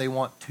this, they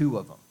want two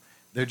of them.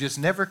 They're just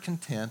never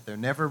content. They're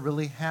never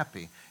really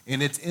happy.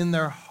 And it's in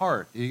their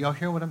heart. Y'all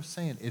hear what I'm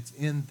saying? It's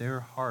in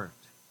their heart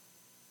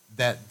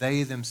that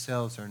they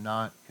themselves are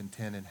not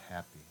content and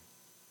happy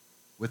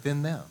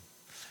within them.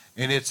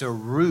 And it's a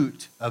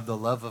root of the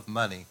love of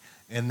money.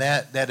 And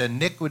that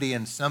iniquity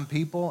in some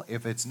people,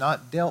 if it's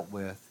not dealt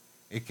with,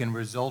 it can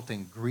result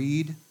in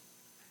greed.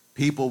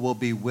 People will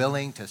be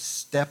willing to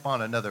step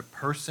on another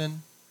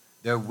person.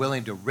 They're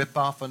willing to rip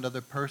off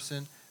another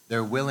person.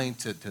 They're willing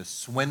to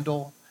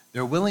swindle.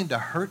 They're willing to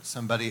hurt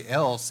somebody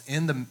else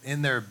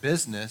in their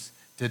business,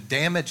 to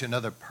damage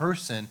another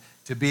person,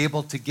 to be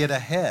able to get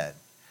ahead.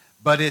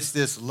 But it's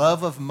this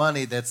love of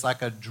money that's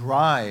like a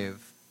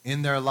drive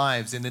in their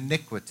lives, in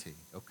iniquity,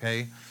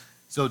 okay?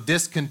 So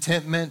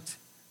discontentment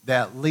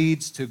that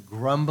leads to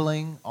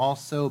grumbling,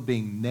 also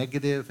being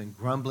negative and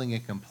grumbling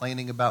and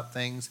complaining about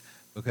things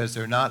because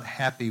they're not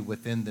happy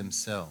within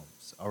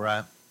themselves, all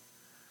right?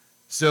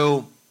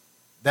 So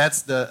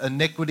that's the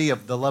iniquity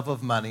of the love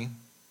of money.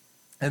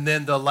 And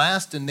then the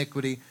last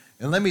iniquity,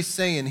 and let me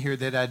say in here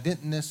that I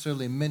didn't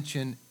necessarily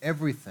mention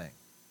everything.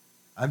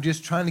 I'm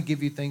just trying to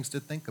give you things to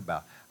think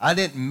about. I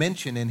didn't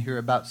mention in here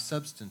about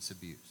substance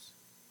abuse.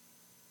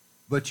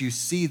 But you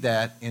see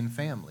that in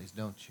families,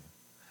 don't you?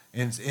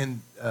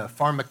 And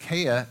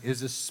pharmakeia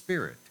is a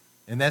spirit.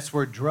 And that's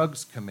where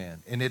drugs come in.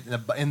 And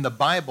in the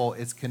Bible,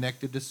 it's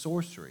connected to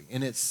sorcery.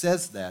 And it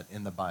says that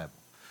in the Bible.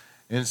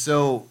 And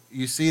so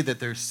you see that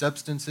there's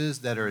substances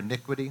that are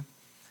iniquity.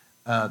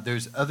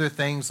 There's other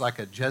things like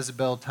a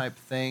Jezebel type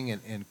thing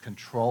and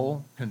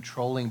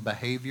controlling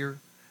behavior.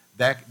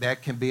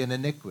 That can be an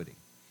iniquity.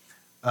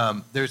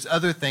 There's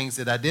other things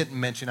that I didn't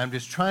mention. I'm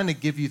just trying to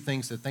give you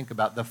things to think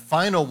about. The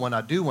final one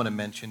I do want to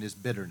mention is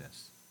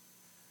bitterness.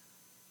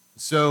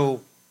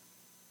 So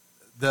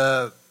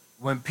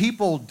when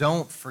people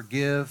don't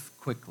forgive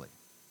quickly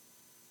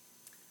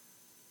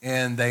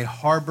and they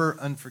harbor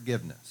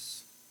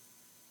unforgiveness,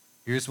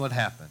 here's what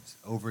happens.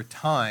 Over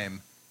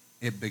time,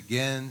 it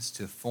begins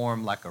to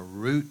form like a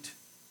root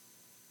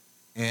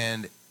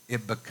and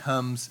it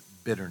becomes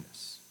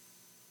bitterness.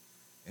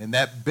 And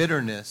that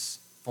bitterness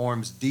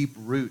forms deep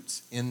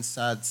roots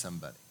inside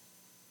somebody.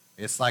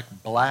 It's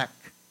like black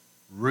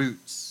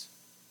roots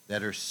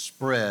that are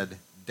spread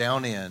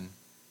down in.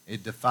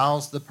 It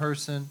defiles the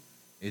person.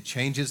 It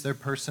changes their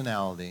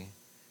personality.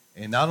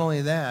 And not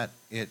only that,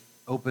 it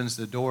opens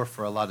the door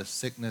for a lot of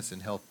sickness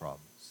and health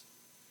problems.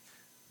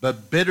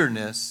 But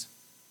bitterness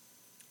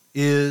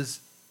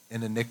is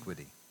an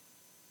iniquity.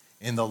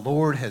 And the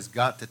Lord has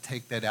got to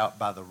take that out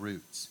by the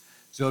roots.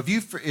 So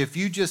if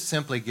you just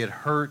simply get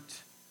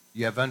hurt,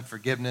 you have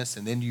unforgiveness,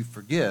 and then you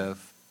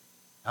forgive,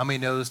 how many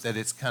knows that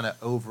it's kind of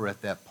over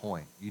at that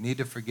point? You need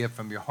to forgive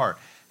from your heart.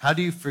 How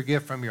do you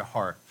forgive from your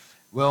heart?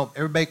 Well,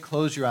 everybody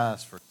close your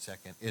eyes for a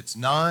second. It's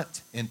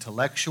not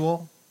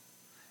intellectual.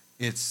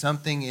 It's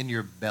something in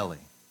your belly,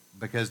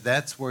 because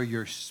that's where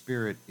your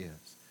spirit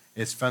is.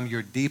 It's from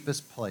your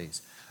deepest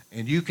place.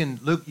 And you can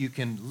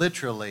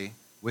literally,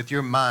 with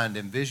your mind,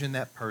 envision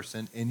that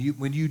person. And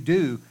when you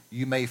do,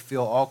 you may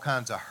feel all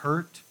kinds of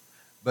hurt,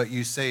 but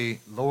you say,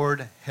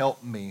 Lord,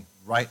 help me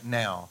right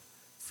now.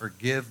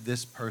 Forgive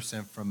this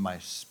person from my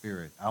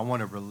spirit. I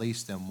want to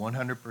release them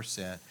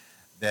 100%,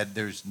 that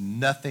there's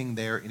nothing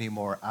there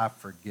anymore. I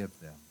forgive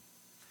them.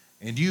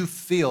 And you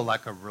feel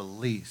like a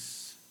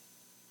release.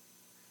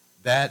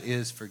 That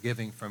is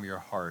forgiving from your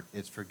heart.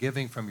 It's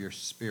forgiving from your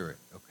spirit,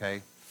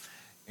 okay?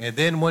 And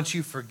then once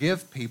you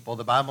forgive people,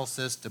 the Bible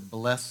says to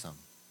bless them.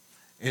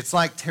 It's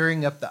like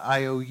tearing up the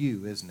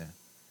IOU, isn't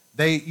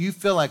it? You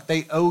feel like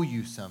they owe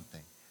you something.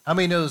 How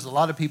many knows a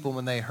lot of people,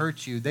 when they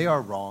hurt you, they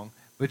are wrong,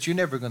 but you're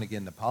never going to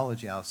get an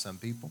apology out of some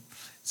people.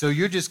 So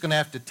you're just going to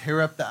have to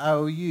tear up the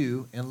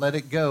IOU and let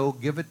it go,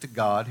 give it to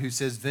God, who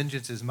says,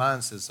 vengeance is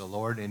mine, says the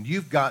Lord, and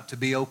you've got to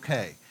be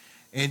okay.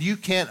 And you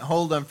can't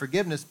hold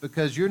unforgiveness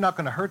because you're not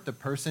going to hurt the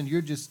person.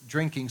 You're just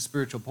drinking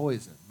spiritual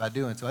poison by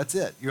doing so. That's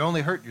it. You're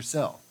only hurting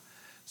yourself.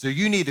 So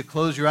you need to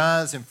close your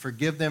eyes and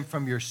forgive them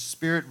from your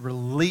spirit,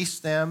 release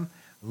them,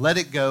 let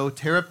it go,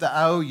 tear up the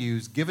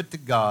IOUs, give it to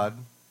God,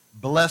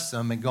 bless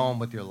them, and go on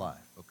with your life,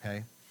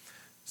 okay?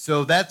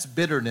 So that's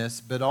bitterness,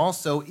 but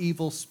also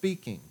evil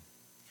speaking.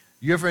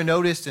 You ever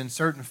noticed in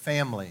certain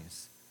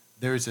families,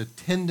 there's a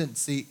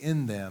tendency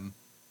in them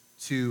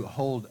to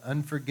hold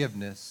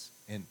unforgiveness,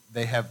 and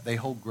they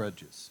hold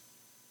grudges.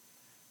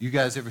 You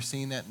guys ever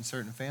seen that in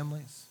certain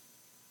families?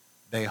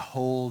 They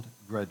hold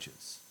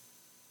grudges.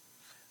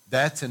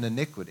 That's an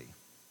iniquity.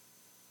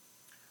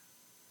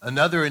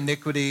 Another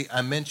iniquity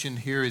I mentioned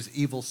here is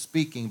evil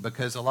speaking,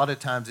 because a lot of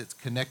times it's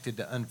connected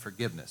to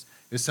unforgiveness.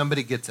 If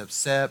somebody gets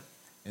upset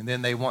and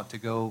then they want to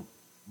go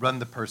run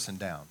the person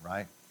down,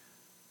 right?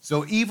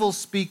 So evil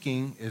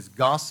speaking is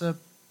gossip,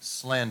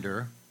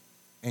 slander,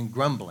 and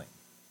grumbling,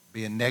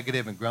 being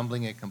negative and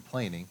grumbling and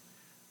complaining.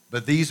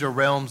 But these are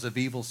realms of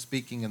evil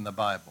speaking in the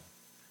Bible.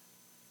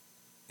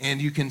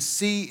 And you can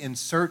see in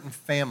certain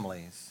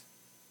families,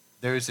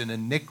 there's an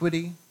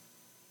iniquity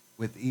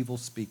with evil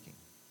speaking.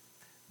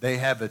 They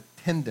have a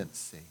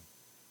tendency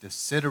to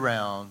sit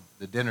around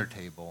the dinner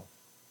table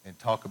and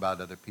talk about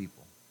other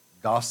people,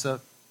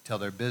 gossip, tell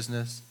their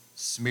business,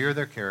 smear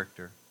their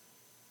character,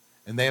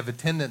 and they have a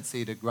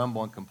tendency to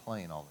grumble and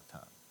complain all the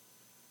time.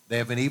 They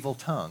have an evil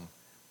tongue,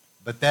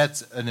 but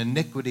that's an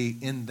iniquity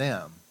in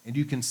them, and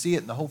you can see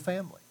it in the whole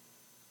family.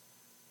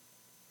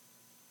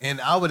 And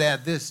I would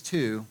add this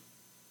too,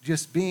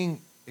 just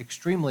being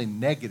extremely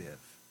negative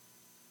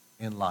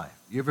in life.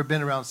 You ever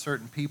been around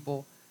certain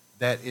people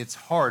that it's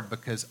hard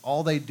because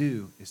all they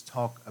do is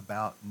talk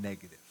about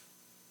negative?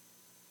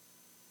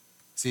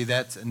 See,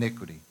 that's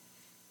iniquity.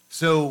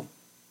 So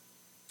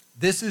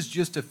this is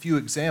just a few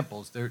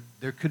examples.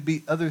 There could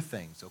be other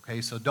things,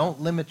 okay? So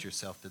don't limit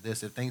yourself to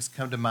this. If things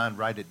come to mind,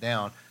 write it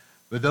down.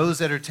 But those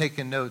that are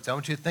taking notes, I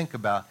want you to think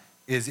about,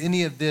 is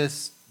any of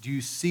this, do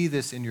you see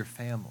this in your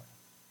family?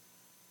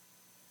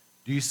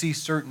 Do you see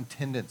certain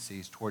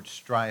tendencies towards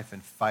strife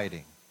and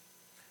fighting?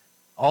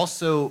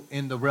 Also,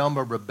 in the realm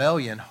of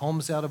rebellion,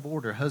 homes out of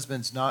order,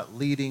 husbands not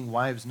leading,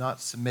 wives not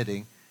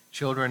submitting,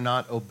 children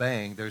not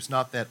obeying. There's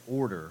not that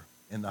order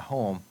in the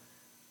home.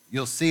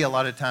 You'll see a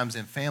lot of times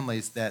in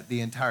families that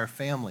the entire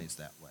family is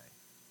that way.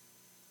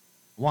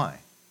 Why?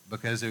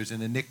 Because there's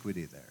an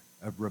iniquity there,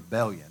 a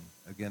rebellion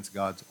against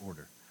God's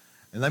order.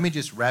 And let me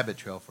just rabbit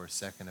trail for a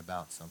second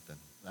about something.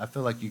 I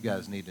feel like you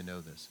guys need to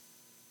know this.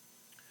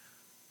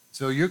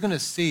 So you're going to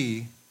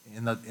see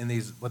in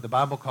these, what the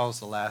Bible calls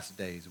the last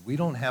days, we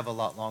don't have a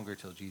lot longer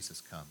till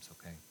Jesus comes,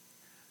 okay?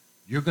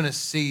 You're going to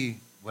see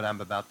what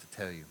I'm about to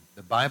tell you.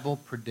 The Bible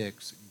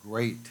predicts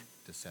great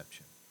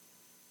deception.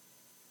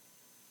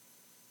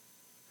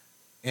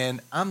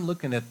 And I'm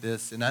looking at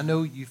this, and I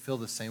know you feel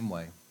the same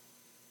way.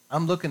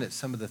 I'm looking at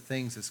some of the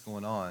things that's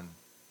going on,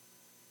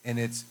 and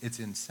it's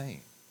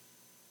insane.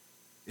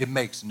 It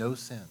makes no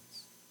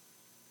sense.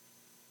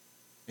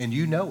 And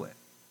you know it.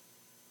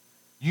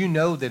 You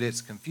know that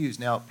it's confused.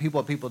 Now,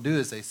 what people do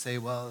is they say,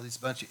 well, these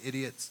bunch of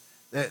idiots,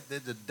 they're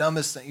the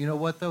dumbest thing. You know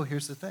what, though?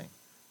 Here's the thing.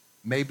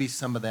 Maybe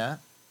some of that,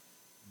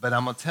 but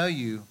I'm going to tell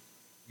you,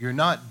 you're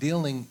not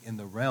dealing in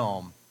the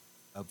realm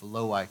of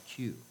low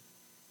IQ.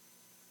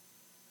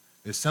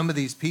 There's some of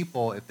these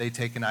people, if they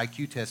take an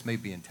IQ test, may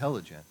be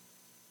intelligent,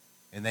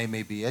 and they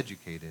may be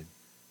educated.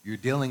 You're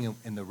dealing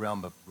in the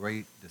realm of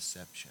great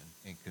deception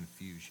and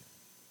confusion.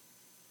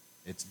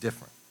 It's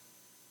different.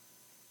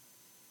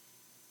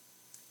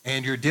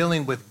 And you're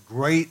dealing with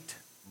great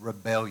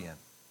rebellion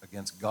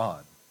against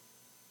God.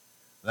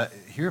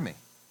 Hear me.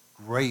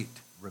 Great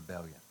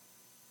rebellion.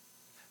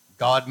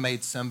 God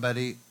made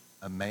somebody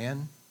a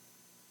man,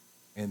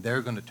 and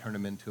they're going to turn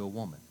him into a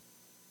woman.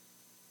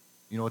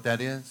 You know what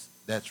that is?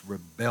 That's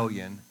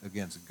rebellion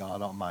against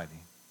God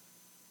Almighty.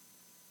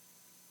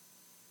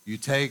 You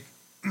take,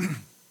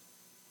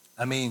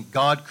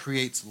 God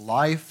creates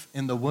life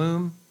in the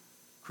womb,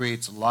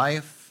 creates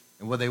life,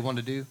 and what they want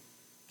to do?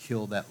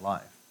 Kill that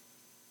life.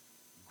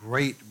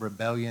 Great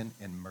rebellion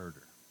and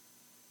murder.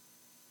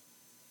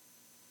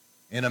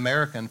 In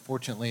America,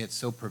 unfortunately, it's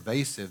so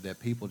pervasive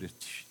that people just...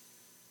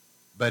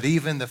 But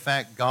even the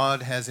fact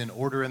God has an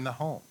order in the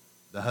home.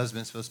 The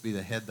husband's supposed to be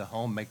the head of the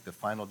home, make the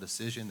final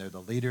decision. They're the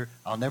leader.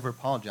 I'll never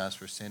apologize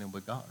for sinning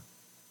with God.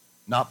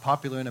 Not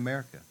popular in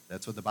America.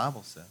 That's what the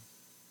Bible says.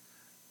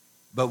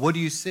 But what do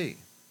you see?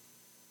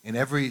 In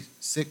every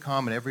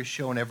sitcom and every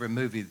show and every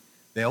movie,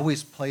 they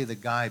always play the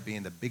guy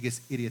being the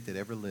biggest idiot that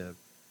ever lived,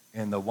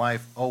 and the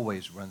wife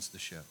always runs the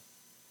show.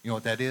 You know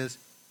what that is?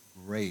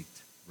 Great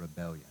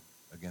rebellion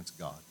against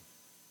God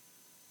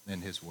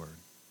and his word.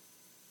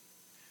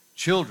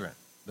 Children.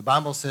 The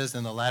Bible says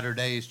in the latter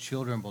days,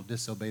 children will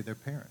disobey their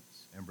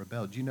parents and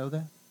rebel. Do you know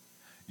that?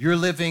 You're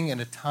living in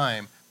a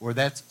time where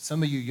that's,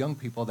 some of you young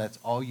people, that's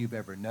all you've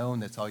ever known,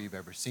 that's all you've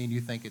ever seen.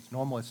 You think it's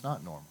normal. It's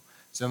not normal.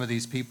 Some of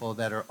these people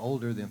that are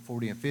older than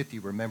 40 and 50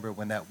 remember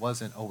when that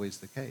wasn't always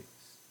the case.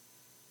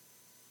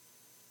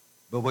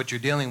 But what you're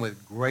dealing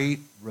with,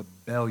 great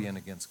rebellion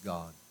against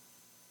God.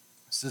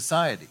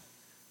 Society.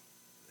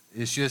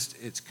 It's just,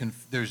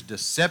 there's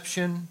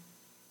deception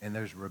and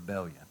there's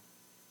rebellion.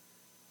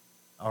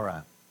 All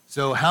right.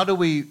 So how do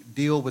we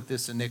deal with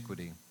this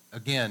iniquity?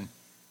 Again,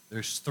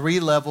 there's 3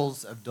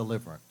 levels of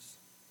deliverance.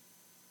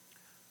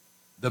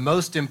 The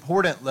most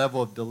important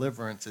level of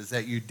deliverance is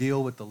that you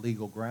deal with the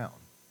legal ground.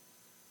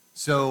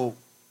 So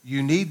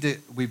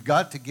we've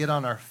got to get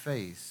on our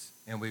face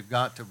and we've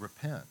got to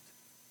repent.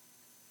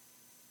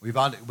 We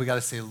got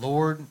to say,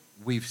 Lord,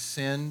 we've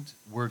sinned.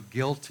 We're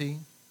guilty.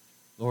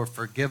 Lord,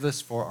 forgive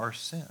us for our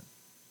sin.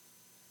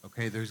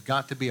 Okay, there's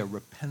got to be a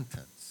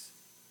repentance.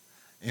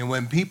 And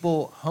when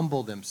people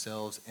humble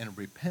themselves and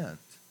repent,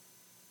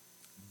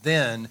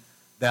 then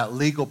that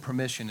legal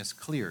permission is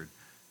cleared.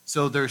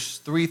 So there's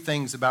 3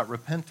 things about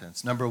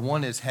repentance. Number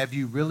 1 is, have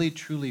you really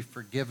truly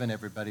forgiven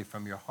everybody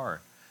from your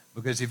heart?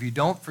 Because if you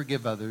don't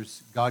forgive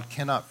others, God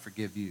cannot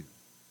forgive you.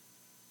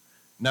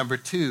 Number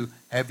 2,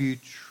 have you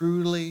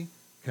truly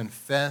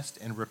confessed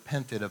and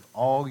repented of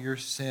all your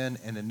sin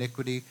and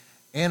iniquity.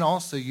 And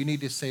also you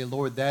need to say,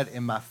 Lord, that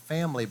in my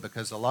family,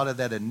 because a lot of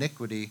that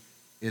iniquity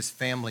is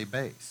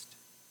family-based.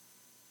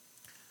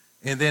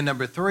 And then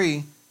number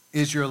 3,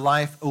 is your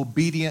life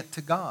obedient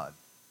to God?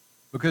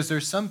 Because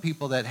there's some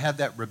people that have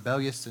that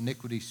rebellious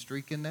iniquity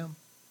streak in them,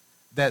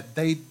 that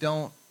they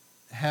don't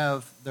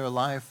have their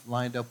life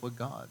lined up with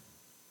God.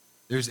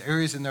 There's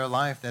areas in their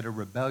life that are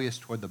rebellious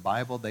toward the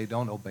Bible. They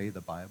don't obey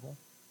the Bible.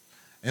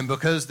 And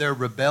because they're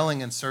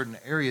rebelling in certain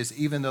areas,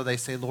 even though they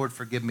say, Lord,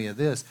 forgive me of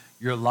this,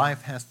 your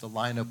life has to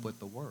line up with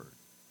the Word.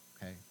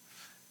 Okay?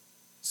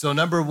 So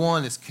number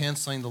 1 is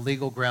canceling the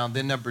legal ground.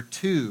 Then number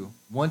 2,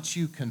 once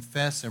you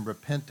confess and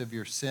repent of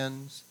your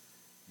sins,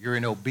 you're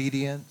in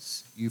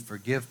obedience, you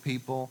forgive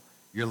people,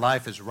 your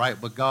life is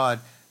right with God,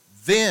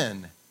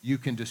 then you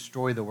can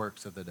destroy the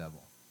works of the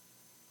devil.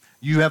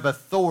 You have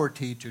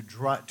authority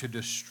to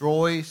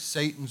destroy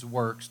Satan's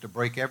works, to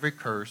break every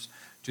curse,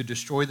 to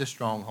destroy the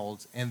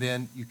strongholds, and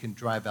then you can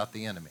drive out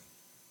the enemy.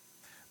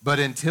 But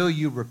until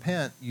you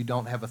repent, you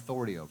don't have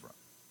authority over it.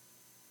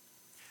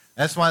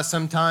 That's why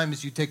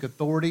sometimes you take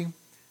authority.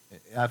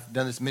 I've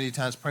done this many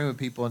times praying with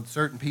people, and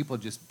certain people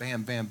just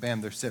bam, bam,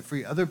 bam, they're set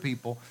free. Other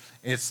people,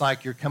 it's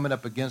like you're coming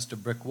up against a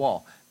brick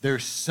wall.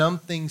 There's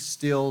something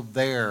still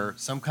there,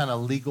 some kind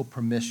of legal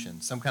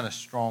permission, some kind of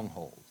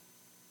stronghold.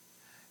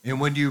 And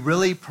when you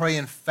really pray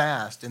and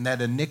fast and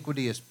that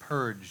iniquity is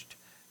purged,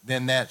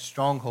 then that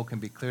stronghold can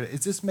be cleared.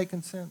 Is this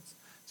making sense?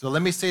 So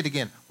let me say it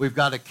again. We've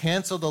got to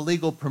cancel the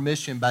legal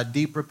permission by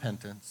deep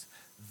repentance.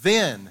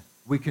 Then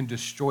we can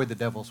destroy the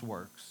devil's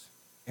works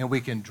and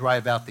we can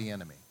drive out the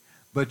enemy.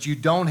 But you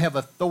don't have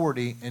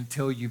authority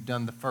until you've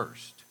done the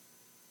first.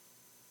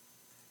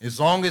 As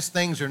long as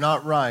things are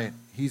not right,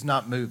 he's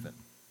not moving.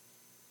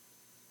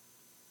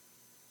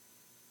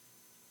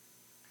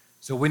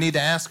 So we need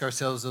to ask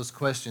ourselves those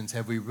questions.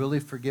 Have we really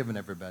forgiven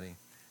everybody?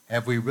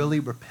 Have we really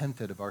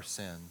repented of our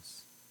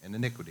sins and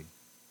iniquity?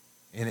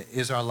 And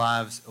is our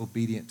lives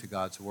obedient to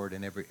God's word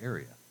in every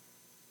area?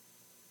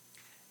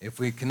 If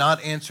we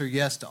cannot answer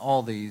yes to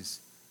all these,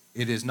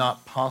 it is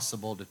not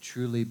possible to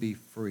truly be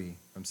free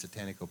from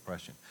satanic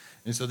oppression.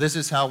 And so this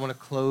is how I want to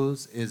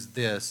close, is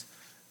this.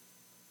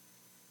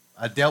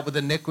 I dealt with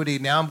iniquity.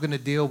 Now I'm going to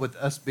deal with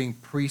us being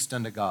priests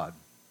unto God.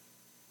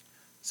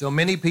 So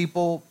many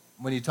people,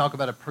 when you talk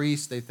about a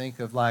priest, they think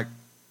of like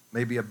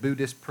maybe a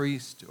Buddhist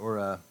priest or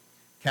a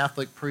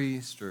Catholic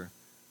priest or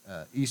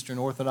Eastern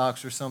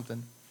Orthodox or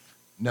something.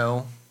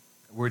 No,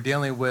 we're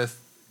dealing with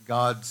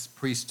God's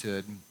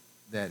priesthood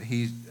that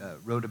he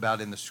wrote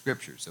about in the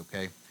scriptures,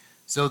 okay?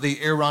 So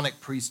the Aaronic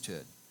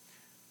priesthood.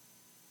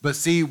 But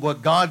see,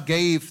 what God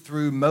gave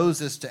through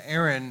Moses to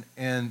Aaron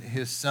and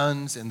his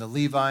sons and the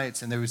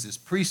Levites, and there was this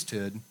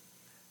priesthood,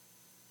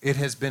 it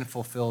has been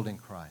fulfilled in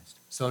Christ.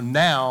 So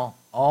now,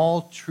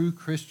 all true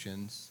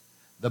Christians,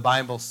 the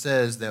Bible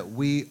says that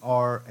we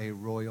are a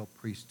royal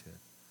priesthood.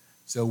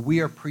 So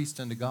we are priests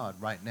unto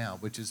God right now,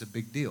 which is a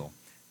big deal.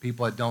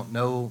 People that don't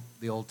know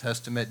the Old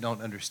Testament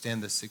don't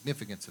understand the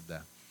significance of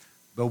that.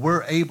 But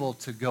we're able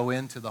to go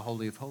into the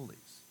Holy of Holies.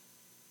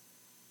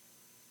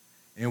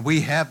 And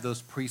we have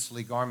those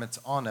priestly garments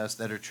on us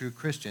that are true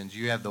Christians.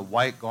 You have the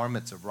white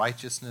garments of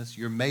righteousness.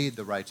 You're made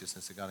the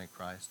righteousness of God in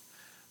Christ.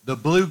 The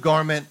blue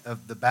garment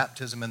of the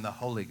baptism in the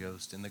Holy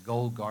Ghost and the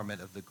gold garment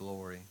of the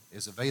glory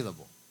is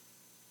available.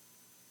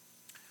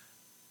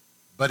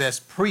 But as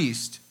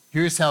priest,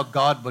 here's how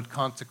God would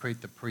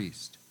consecrate the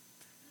priest.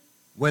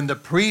 When the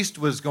priest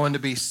was going to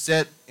be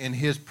set in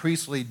his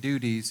priestly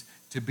duties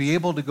to be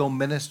able to go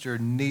minister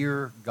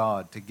near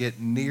God, to get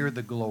near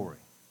the glory,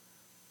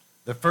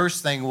 the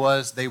first thing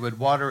was they would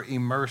water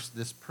immerse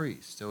this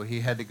priest. So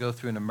he had to go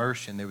through an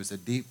immersion. There was a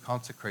deep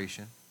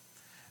consecration.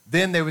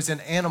 Then there was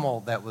an animal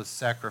that was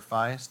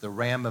sacrificed, the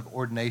ram of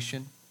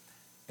ordination,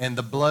 and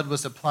the blood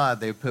was applied.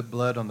 They would put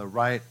blood on the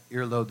right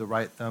earlobe, the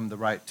right thumb, the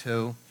right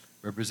toe,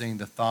 representing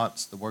the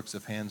thoughts, the works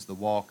of hands, the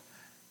walk,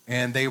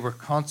 and they were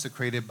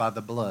consecrated by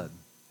the blood.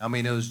 How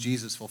many knows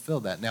Jesus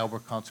fulfilled that? Now we're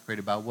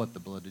consecrated by what? The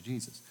blood of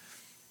Jesus.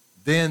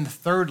 Then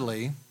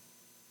thirdly,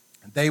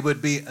 they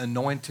would be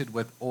anointed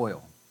with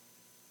oil.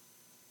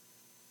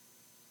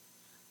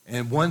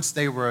 And once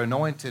they were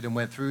anointed and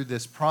went through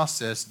this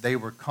process, they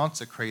were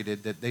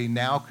consecrated that they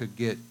now could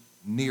get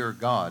near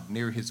God,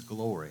 near his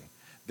glory.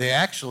 They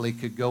actually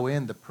could go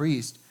in, the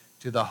priest,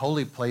 to the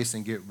holy place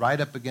and get right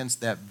up against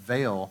that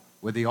veil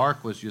where the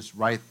ark was just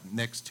right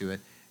next to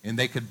it, and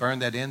they could burn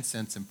that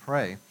incense and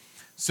pray.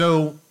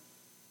 So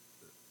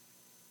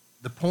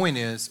the point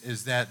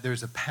is that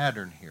there's a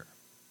pattern here.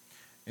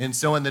 And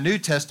so in the New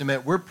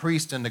Testament, we're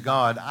priests unto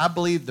God. I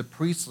believe the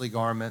priestly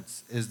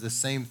garments is the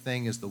same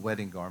thing as the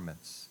wedding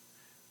garments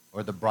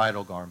or the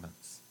bridal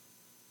garments.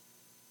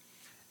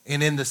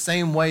 And in the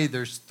same way,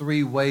 there's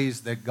 3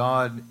 ways that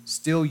God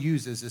still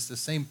uses. It's the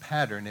same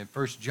pattern. In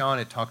 1 John,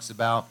 it talks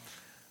about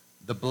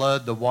the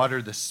blood, the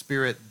water, the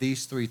Spirit.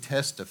 These 3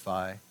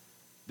 testify.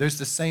 There's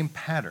the same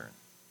pattern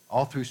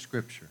all through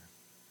Scripture.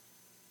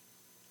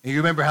 And you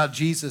remember how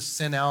Jesus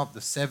sent out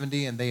the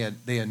 70 and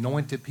they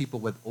anointed people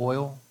with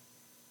oil?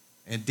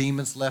 and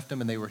demons left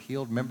them and they were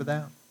healed. Remember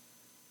that?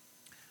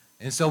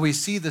 And so we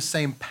see the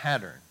same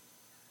pattern.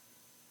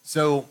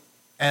 So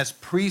as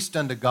priest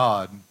unto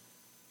God,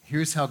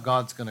 here's how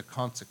God's going to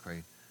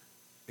consecrate.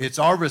 It's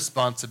our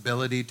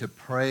responsibility to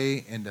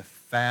pray and to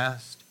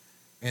fast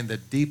and to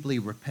deeply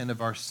repent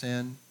of our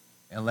sin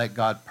and let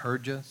God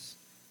purge us.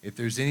 If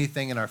there's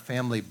anything in our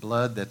family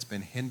blood that's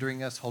been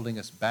hindering us, holding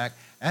us back,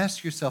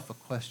 ask yourself a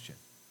question.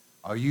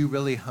 Are you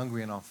really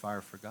hungry and on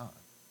fire for God?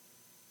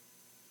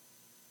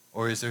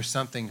 Or is there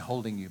something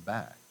holding you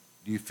back?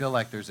 Do you feel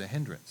like there's a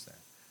hindrance there?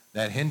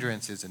 That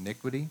hindrance is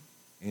iniquity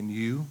in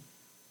you,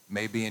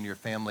 maybe in your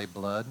family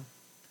blood.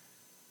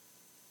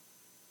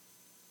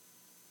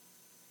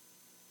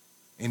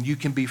 And you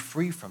can be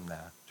free from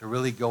that to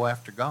really go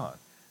after God.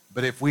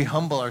 But if we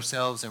humble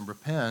ourselves and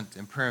repent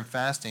in prayer and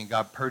fasting,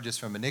 God purges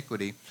from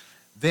iniquity,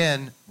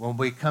 then when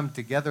we come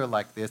together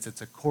like this,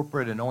 it's a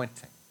corporate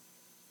anointing.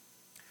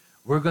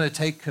 We're going to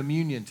take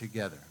communion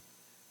together.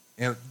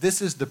 And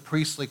this is the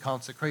priestly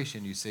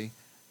consecration, you see.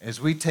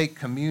 As we take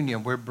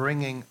communion, we're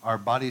bringing our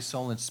body,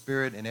 soul, and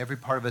spirit, and every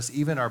part of us,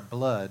 even our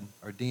blood,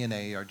 our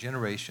DNA, our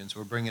generations,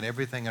 we're bringing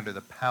everything under the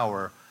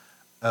power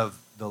of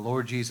the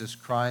Lord Jesus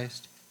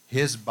Christ,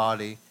 his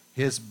body,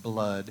 his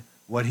blood,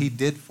 what he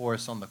did for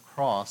us on the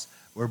cross.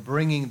 We're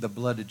bringing the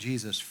blood of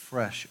Jesus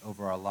fresh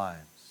over our lives.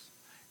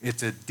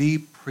 It's a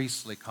deep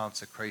priestly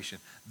consecration.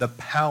 The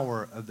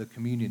power of the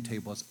communion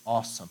table is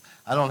awesome.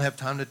 I don't have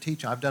time to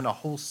teach. I've done a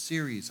whole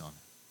series on it.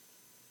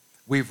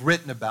 We've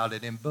written about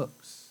it in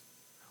books.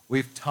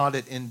 We've taught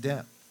it in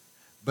depth.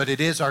 But it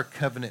is our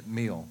covenant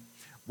meal.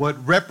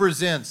 What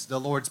represents the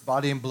Lord's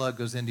body and blood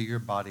goes into your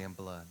body and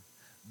blood.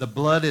 The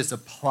blood is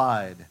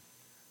applied,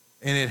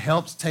 and it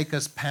helps take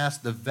us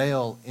past the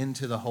veil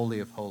into the Holy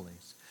of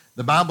Holies.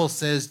 The Bible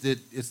says that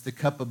it's the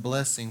cup of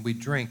blessing we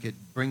drink. It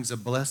brings a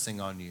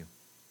blessing on you.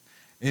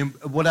 And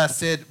what I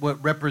said,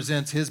 what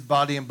represents his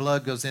body and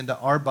blood goes into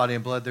our body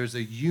and blood. There's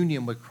a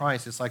union with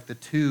Christ. It's like the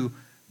two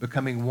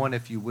becoming one,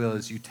 if you will,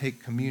 as you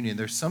take communion.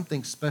 There's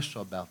something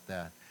special about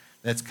that.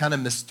 That's kind of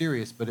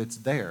mysterious, but it's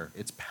there.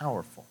 It's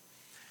powerful.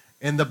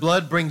 And the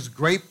blood brings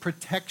great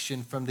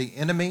protection from the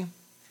enemy.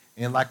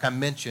 And like I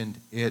mentioned,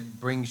 it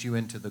brings you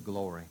into the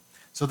glory.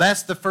 So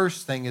that's the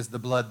first thing, is the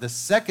blood. The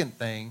second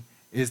thing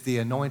is the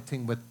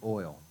anointing with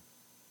oil.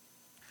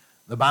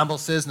 The Bible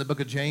says in the book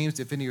of James,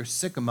 if any are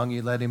sick among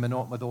you, let him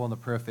anoint with oil, and the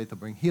prayer of faith will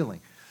bring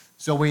healing.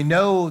 So we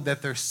know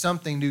that there's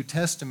something New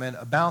Testament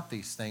about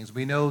these things.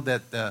 We know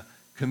that the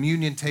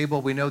communion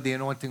table, we know the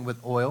anointing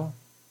with oil.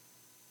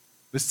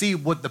 But see,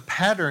 what the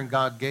pattern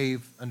God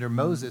gave under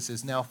Moses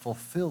is now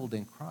fulfilled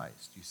in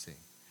Christ, you see.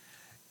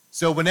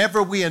 So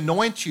whenever we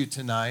anoint you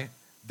tonight,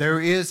 there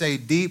is a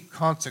deep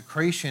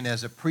consecration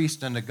as a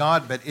priest unto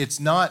God, but it's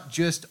not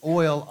just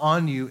oil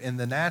on you in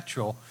the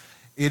natural.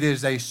 It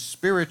is a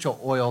spiritual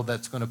oil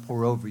that's going to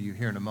pour over you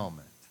here in a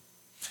moment.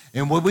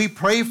 And when we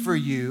pray for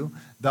you,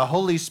 the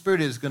Holy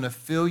Spirit is going to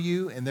fill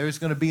you, and there's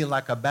going to be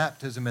like a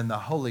baptism in the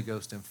Holy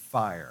Ghost and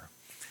fire.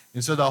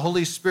 And so the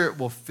Holy Spirit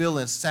will fill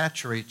and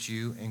saturate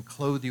you and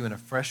clothe you in a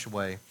fresh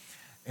way.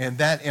 And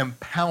that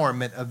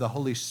empowerment of the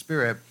Holy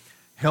Spirit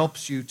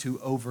helps you to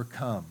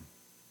overcome.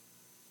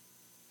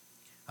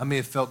 I may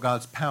have felt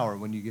God's power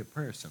when you get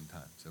prayer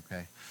sometimes,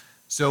 okay?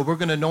 So we're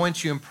going to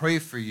anoint you and pray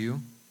for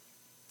you.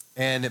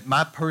 And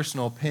my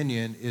personal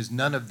opinion is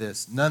none of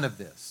this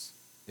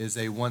is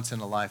a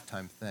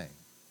once-in-a-lifetime thing.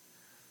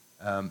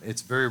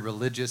 It's very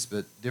religious,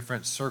 but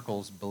different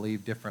circles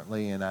believe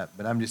differently.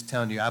 But I'm just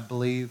telling you, I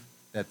believe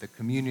that the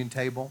communion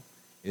table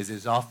is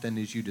as often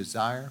as you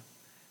desire,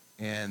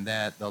 and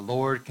that the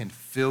Lord can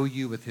fill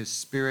you with his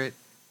Spirit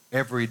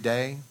every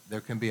day.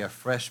 There can be a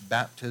fresh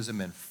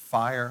baptism in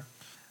fire.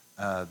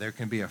 There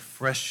can be a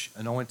fresh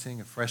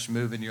anointing, a fresh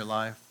move in your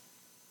life.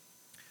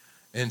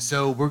 And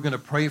so we're going to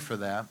pray for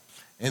that.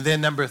 And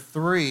then number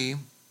 3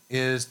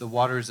 is the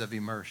waters of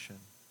immersion,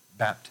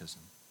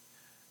 baptism.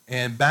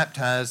 And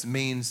baptize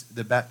means,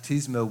 the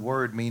baptismo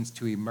word means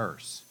to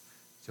immerse.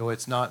 So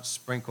it's not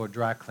sprinkle or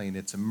dry clean,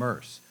 it's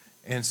immerse.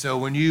 And so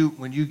when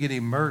you get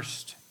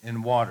immersed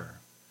in water,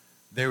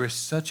 there is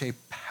such a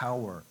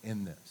power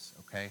in this,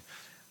 okay?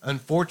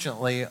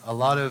 Unfortunately, a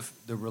lot of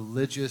the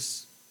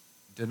religious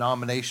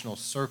denominational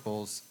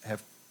circles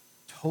have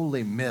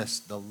totally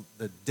missed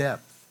the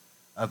depth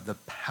of the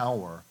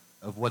power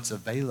of what's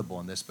available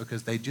in this,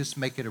 because they just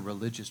make it a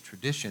religious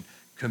tradition.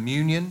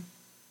 Communion,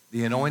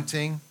 the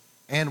anointing,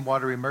 and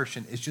water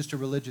immersion is just a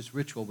religious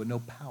ritual with no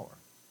power.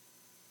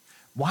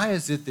 Why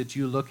is it that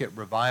you look at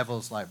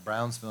revivals like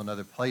Brownsville and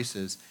other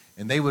places,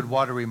 and they would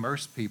water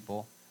immerse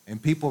people,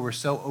 and people were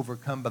so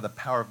overcome by the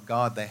power of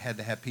God they had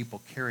to have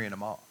people carrying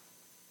them off?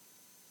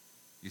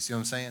 You see what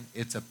I'm saying?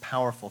 It's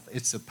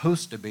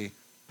supposed to be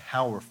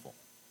powerful,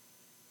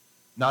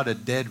 not a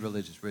dead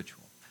religious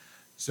ritual.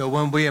 So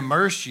when we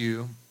immerse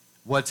you,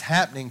 what's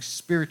happening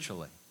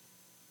spiritually?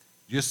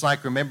 Just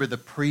like, remember, the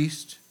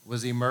priest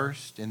was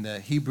immersed. In the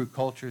Hebrew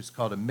culture, it's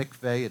called a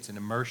mikveh. It's an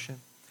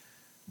immersion.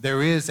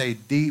 There is a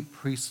deep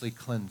priestly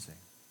cleansing.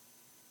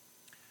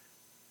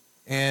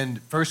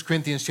 And 1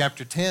 Corinthians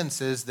chapter 10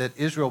 says that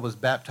Israel was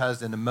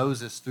baptized into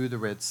Moses through the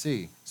Red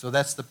Sea. So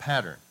that's the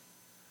pattern.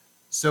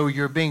 So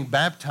you're being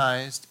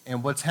baptized,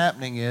 and what's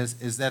happening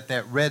is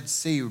that Red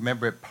Sea,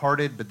 remember, it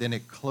parted, but then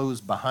it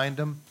closed behind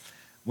them.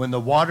 When the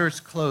waters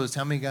closed,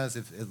 how many guys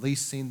have at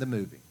least seen the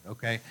movie?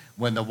 Okay.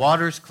 When the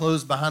waters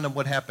closed behind them,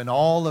 what happened?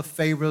 All of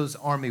Pharaoh's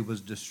army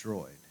was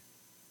destroyed.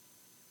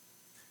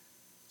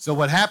 So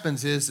what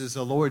happens is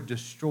the Lord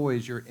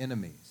destroys your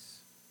enemies.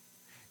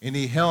 And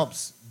he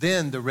helps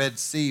then the Red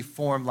Sea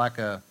form like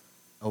a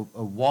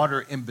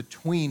water in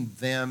between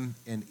them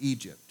and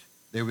Egypt.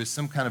 There was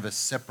some kind of a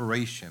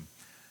separation.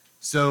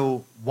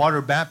 So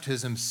water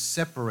baptism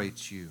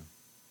separates you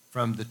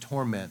from the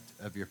torment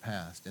of your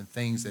past and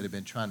things that have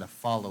been trying to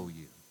follow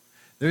you.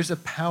 There's a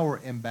power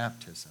in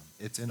baptism.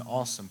 It's an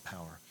awesome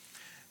power.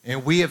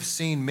 And we have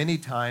seen many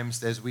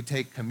times as we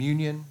take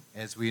communion,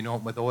 as we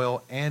anoint with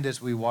oil, and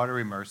as we water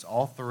immerse,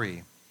 all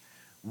three,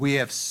 we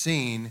have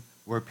seen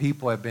where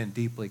people have been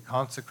deeply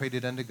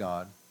consecrated unto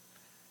God,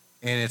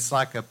 and it's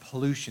like a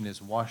pollution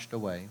is washed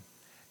away.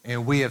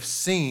 And we have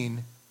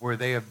seen where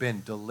they have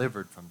been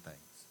delivered from things.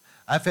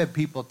 I've had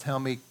people tell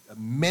me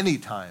many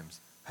times,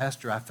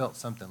 Pastor, I felt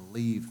something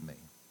leave me.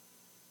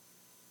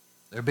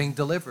 They're being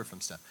delivered from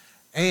stuff.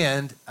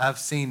 And I've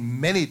seen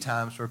many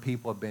times where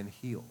people have been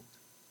healed.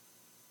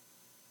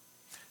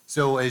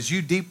 So as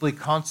you deeply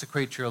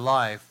consecrate your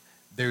life,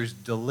 there's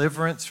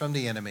deliverance from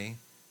the enemy,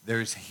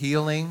 there's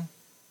healing,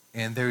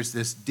 and there's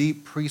this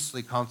deep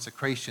priestly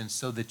consecration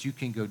so that you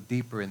can go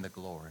deeper in the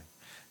glory.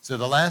 So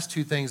the last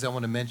two things I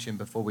want to mention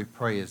before we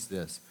pray is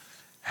this.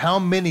 How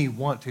many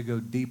want to go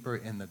deeper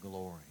in the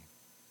glory?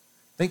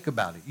 Think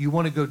about it. You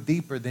want to go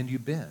deeper than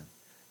you've been.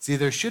 See,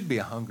 there should be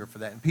a hunger for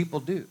that, and people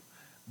do.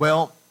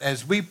 Well,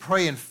 as we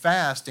pray and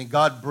fast, and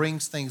God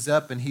brings things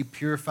up, and he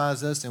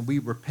purifies us, and we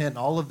repent,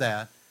 all of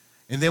that,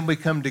 and then we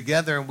come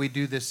together and we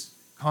do this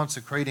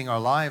consecrating our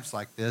lives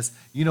like this,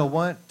 you know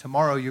what?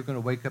 Tomorrow you're going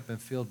to wake up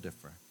and feel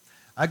different.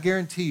 I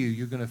guarantee you,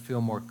 you're going to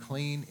feel more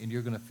clean, and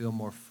you're going to feel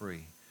more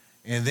free.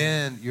 And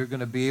then you're going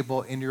to be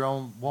able, in your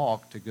own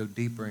walk, to go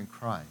deeper in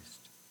Christ.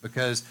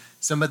 Because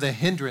some of the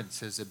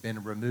hindrances have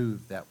been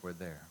removed that were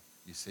there,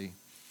 you see.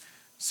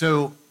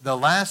 So the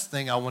last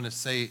thing I want to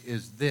say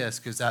is this,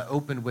 because I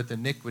opened with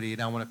iniquity,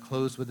 and I want to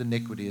close with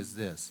iniquity, is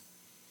this.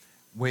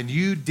 When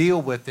you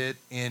deal with it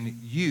in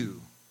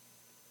you,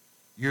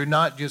 you're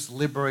not just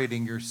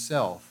liberating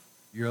yourself,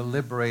 you're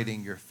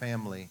liberating your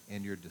family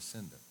and your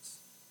descendants.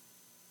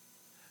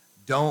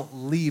 Don't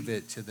leave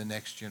it to the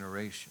next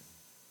generation.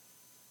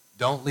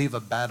 Don't leave a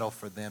battle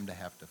for them to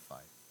have to fight.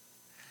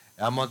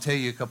 I'm going to tell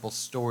you a couple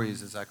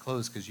stories as I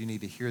close because you need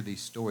to hear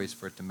these stories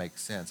for it to make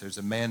sense. There's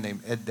a man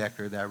named Ed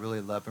Decker that I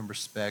really love and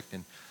respect,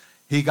 and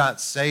he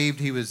got saved.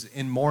 He was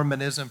in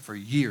Mormonism for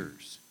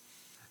years,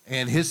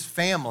 and his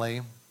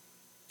family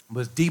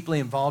was deeply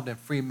involved in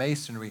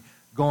Freemasonry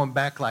going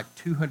back like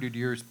 200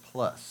 years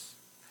plus.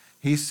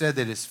 He said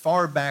that as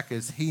far back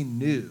as he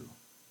knew,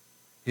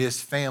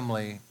 his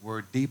family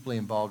were deeply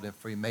involved in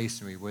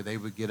Freemasonry, where they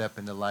would get up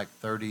into like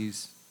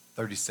 30s,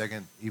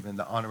 32nd, even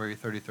the honorary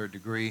 33rd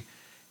degree.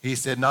 He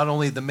said not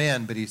only the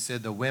men, but he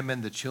said the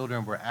women, the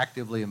children were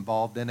actively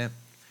involved in it.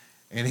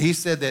 And he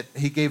said that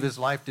he gave his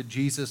life to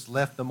Jesus,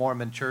 left the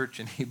Mormon church,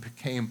 and he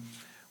became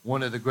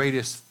one of the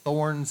greatest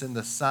thorns in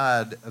the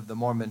side of the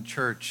Mormon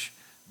church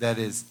that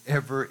has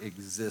ever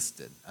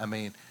existed. I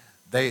mean,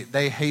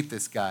 they hate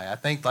this guy. I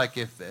think like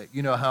if,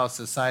 you know how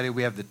society,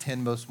 we have the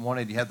 10 most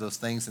wanted, you have those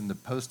things in the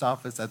post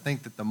office. I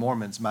think that the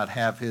Mormons might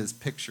have his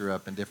picture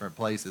up in different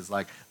places,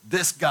 like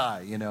this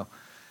guy, you know.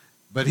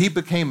 But he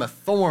became a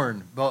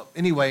thorn. But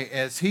anyway,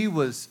 as he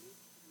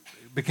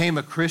became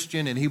a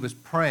Christian and he was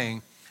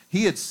praying,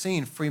 he had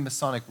seen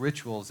Freemasonic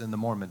rituals in the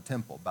Mormon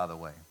temple, by the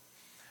way.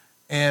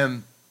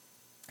 And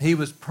he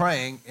was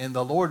praying, and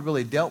the Lord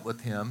really dealt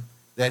with him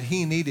that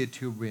he needed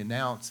to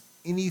renounce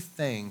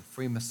anything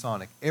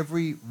Freemasonic.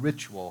 Every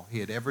ritual he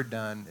had ever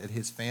done, that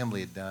his family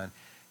had done,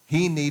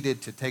 he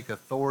needed to take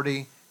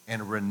authority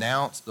and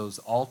renounce those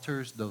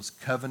altars, those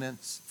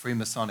covenants,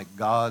 Freemasonic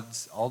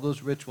gods, all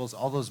those rituals,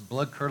 all those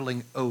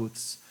blood-curdling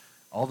oaths,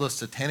 all those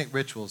satanic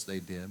rituals they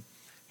did.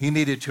 He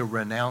needed to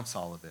renounce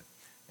all of it.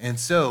 And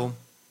so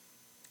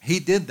he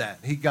did that.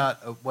 He got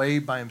away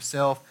by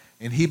himself,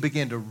 and he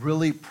began to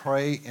really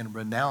pray and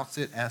renounce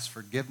it, ask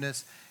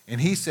forgiveness.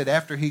 And he said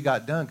after he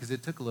got done, because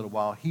it took a little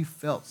while, he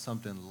felt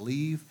something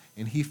leave,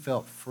 and he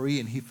felt free,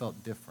 and he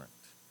felt different.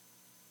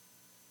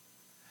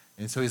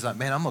 And so he's like,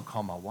 man, I'm going to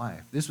call my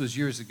wife. This was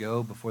years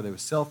ago before there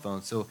was cell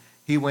phones. So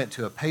he went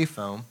to a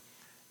payphone,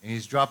 and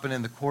he's dropping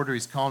in the quarter.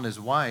 He's calling his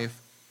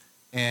wife,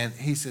 and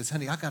he says,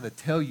 honey, I got to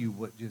tell you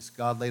what just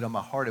God laid on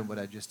my heart and what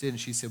I just did. And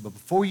she said, but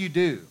before you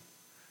do,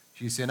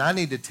 she said, I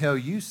need to tell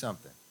you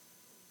something.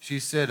 She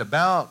said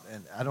about,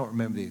 and I don't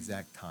remember the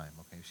exact time,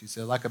 okay? She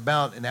said, like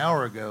about an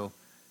hour ago,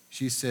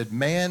 she said,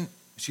 man,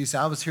 she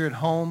said, I was here at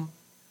home,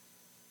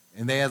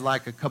 and they had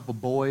like a couple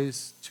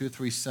boys, 2 or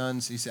 3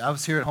 sons. He said, I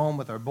was here at home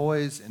with our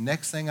boys, and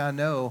next thing I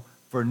know,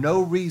 for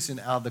no reason,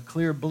 out of the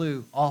clear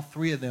blue, all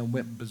 3 of them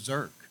went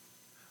berserk.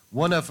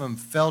 One of them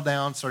fell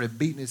down, started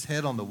beating his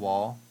head on the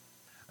wall.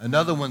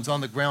 Another one's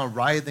on the ground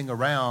writhing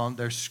around.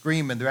 They're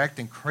screaming. They're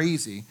acting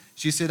crazy.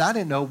 She said, I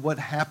didn't know what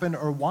happened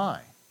or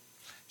why.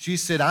 She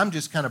said, I'm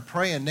just kind of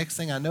praying. Next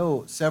thing I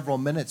know, several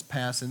minutes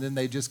pass, and then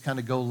they just kind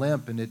of go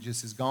limp, and it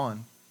just is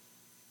gone.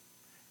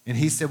 And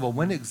he said, well,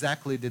 when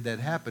exactly did that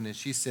happen? And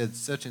she said,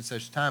 such and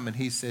such time. And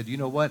he said, you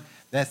know what?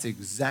 That's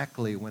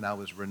exactly when I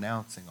was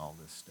renouncing all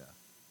this stuff.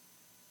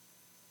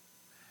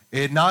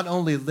 It not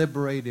only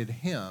liberated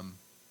him,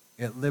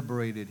 it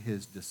liberated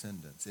his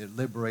descendants. It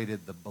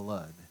liberated the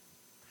blood.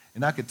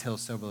 And I could tell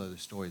several other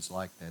stories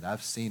like that.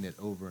 I've seen it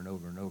over and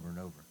over and over and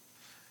over.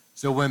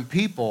 So when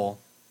people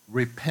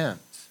repent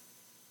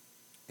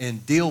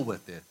and deal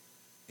with it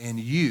in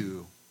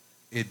you,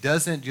 it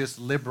doesn't just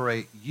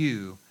liberate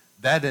you.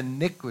 That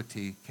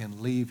iniquity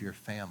can leave your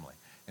family.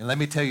 And let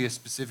me tell you a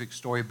specific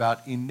story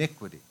about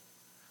iniquity.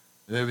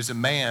 There was a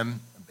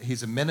man,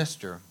 he's a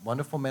minister,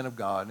 wonderful man of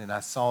God, and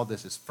I saw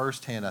this as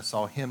firsthand. I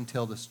saw him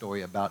tell the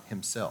story about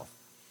himself.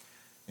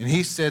 And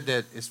he said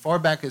that as far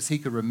back as he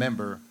could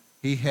remember,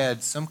 he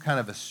had some kind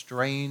of a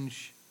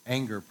strange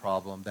anger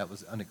problem that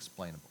was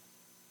unexplainable.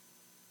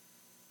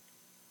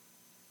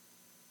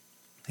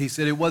 He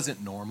said it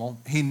wasn't normal.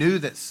 He knew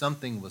that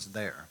something was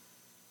there.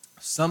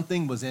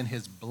 Something was in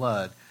his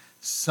blood,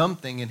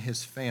 something in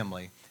his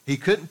family. He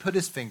couldn't put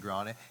his finger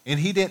on it, and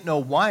he didn't know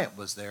why it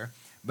was there,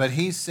 but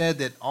he said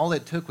that all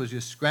it took was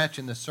just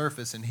scratching the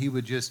surface, and he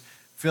would just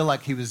feel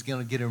like he was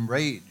going to get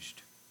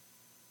enraged.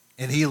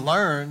 And he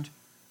learned,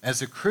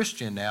 as a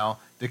Christian now,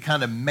 to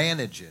kind of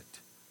manage it,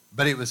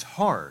 but it was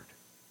hard.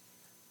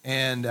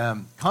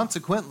 And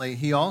consequently,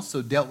 he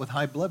also dealt with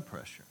high blood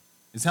pressure.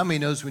 Is how many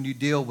knows when you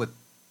deal with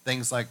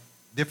things like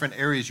different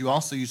areas, you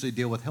also usually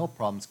deal with health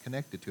problems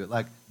connected to it,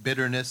 like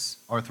bitterness,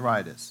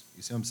 arthritis.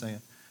 You see what I'm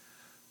saying?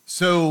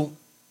 So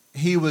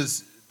he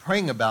was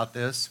praying about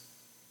this,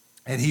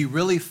 and he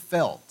really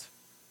felt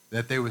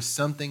that there was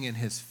something in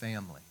his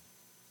family.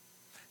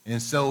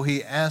 And so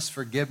he asked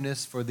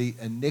forgiveness for the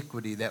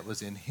iniquity that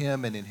was in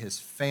him and in his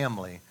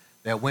family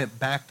that went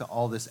back to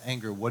all this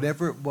anger,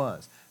 whatever it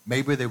was.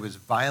 Maybe there was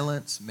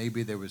violence,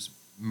 maybe there was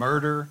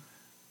murder,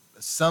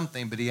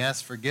 something, but he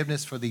asked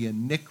forgiveness for the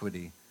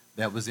iniquity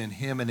that was in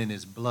him and in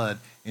his blood.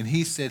 And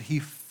he said he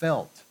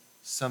felt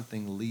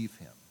something leave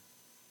him.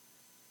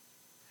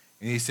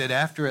 And he said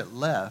after it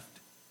left,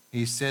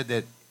 he said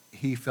that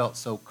he felt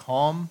so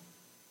calm,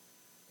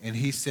 and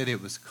he said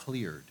it was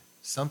cleared.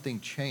 Something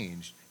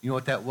changed. You know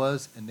what that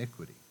was?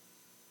 Iniquity.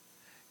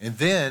 And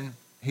then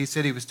he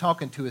said he was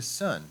talking to his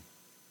son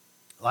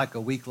like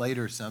a week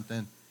later or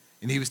something,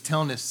 and he was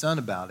telling his son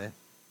about it.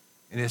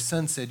 And his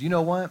son said, you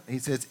know what? He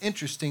said, it's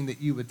interesting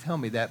that you would tell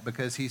me that,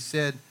 because he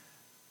said,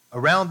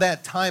 around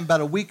that time,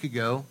 about a week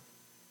ago,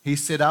 he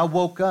said, I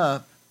woke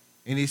up,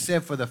 and he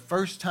said, for the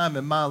first time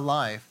in my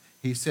life,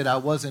 he said, I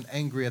wasn't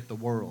angry at the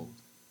world.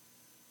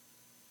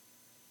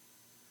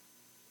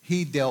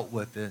 He dealt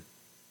with it.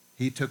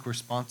 He took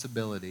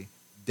responsibility,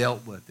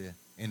 dealt with it,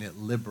 and it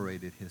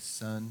liberated his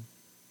son.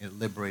 It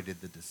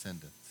liberated the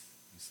descendants,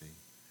 you see.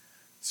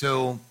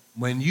 So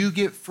when you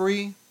get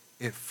free,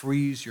 it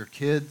frees your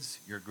kids,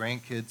 your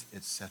grandkids,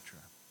 etc.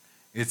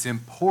 It's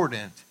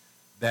important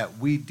that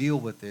we deal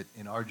with it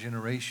in our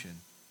generation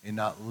and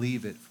not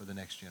leave it for the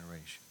next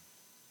generation.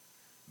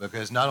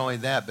 Because not only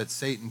that, but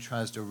Satan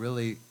tries to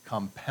really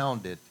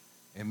compound it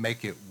and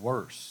make it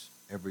worse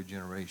every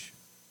generation.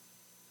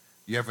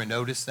 You ever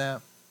notice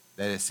that?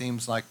 That it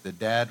seems like the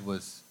dad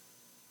was,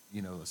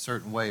 a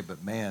certain way,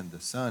 but man,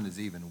 the son is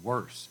even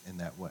worse in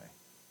that way.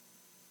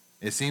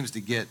 It seems to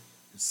get,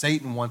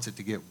 Satan wants it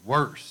to get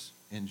worse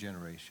in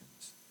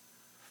generations.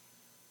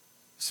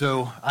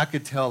 So I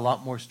could tell a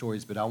lot more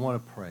stories, but I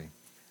want to pray.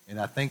 And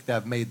I think that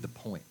I've made the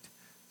point.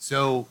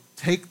 So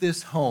take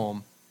this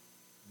home,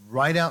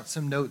 write out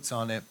some notes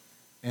on it,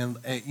 and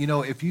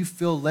if you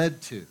feel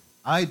led to,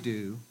 I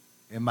do,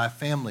 and my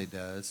family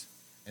does,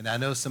 and I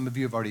know some of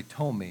you have already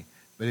told me,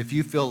 but if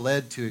you feel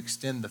led to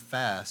extend the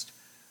fast,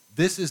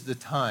 this is the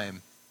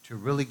time to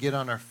really get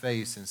on our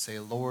face and say,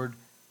 Lord,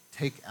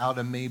 take out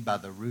of me by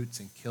the roots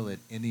and kill it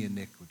any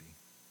iniquity.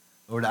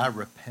 Lord, I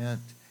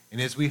repent.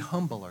 And as we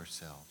humble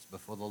ourselves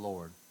before the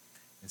Lord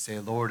and say,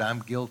 Lord, I'm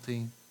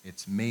guilty.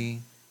 It's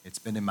me. It's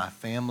been in my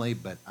family,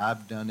 but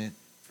I've done it.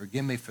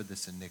 Forgive me for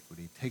this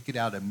iniquity. Take it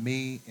out of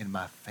me and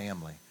my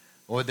family.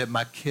 Lord, that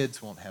my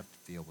kids won't have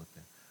to deal with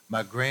it.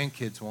 My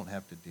grandkids won't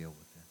have to deal with it.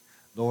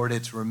 Lord,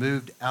 it's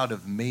removed out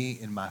of me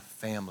and my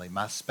family.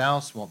 My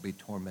spouse won't be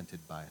tormented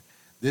by it.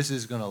 This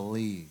is going to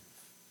leave.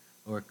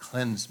 Lord,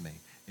 cleanse me.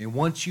 And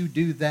once you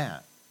do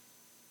that,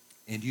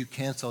 and you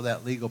cancel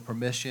that legal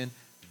permission,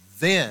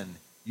 then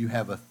you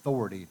have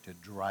authority to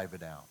drive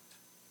it out.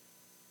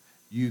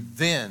 You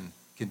then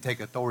can take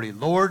authority.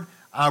 Lord,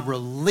 I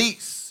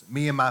release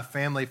me and my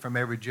family from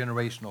every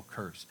generational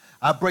curse.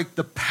 I break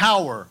the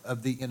power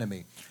of the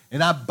enemy,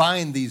 and I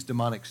bind these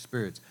demonic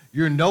spirits.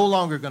 You're no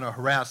longer going to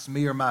harass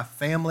me or my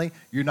family.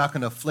 You're not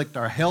going to afflict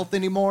our health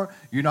anymore.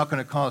 You're not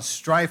going to cause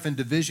strife and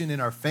division in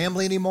our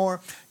family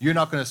anymore. You're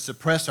not going to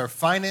suppress our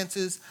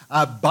finances.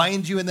 I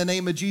bind you in the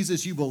name of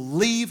Jesus. You will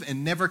leave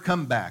and never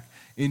come back,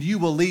 and you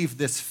will leave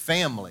this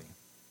family.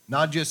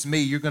 Not just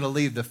me. You're going to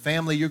leave the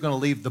family. You're going to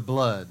leave the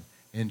blood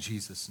in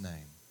Jesus'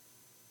 name.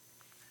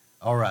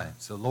 All right.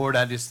 So, Lord,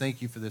 I just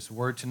thank you for this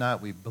word tonight.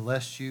 We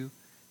bless you.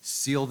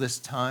 Seal this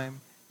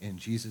time. In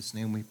Jesus'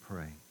 name we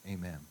pray.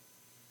 Amen.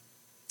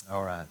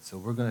 All right. So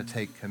we're going to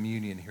take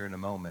communion here in a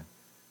moment.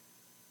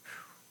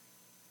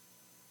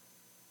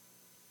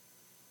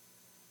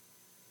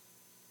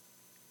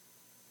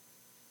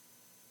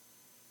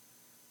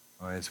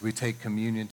 All right. As we take communion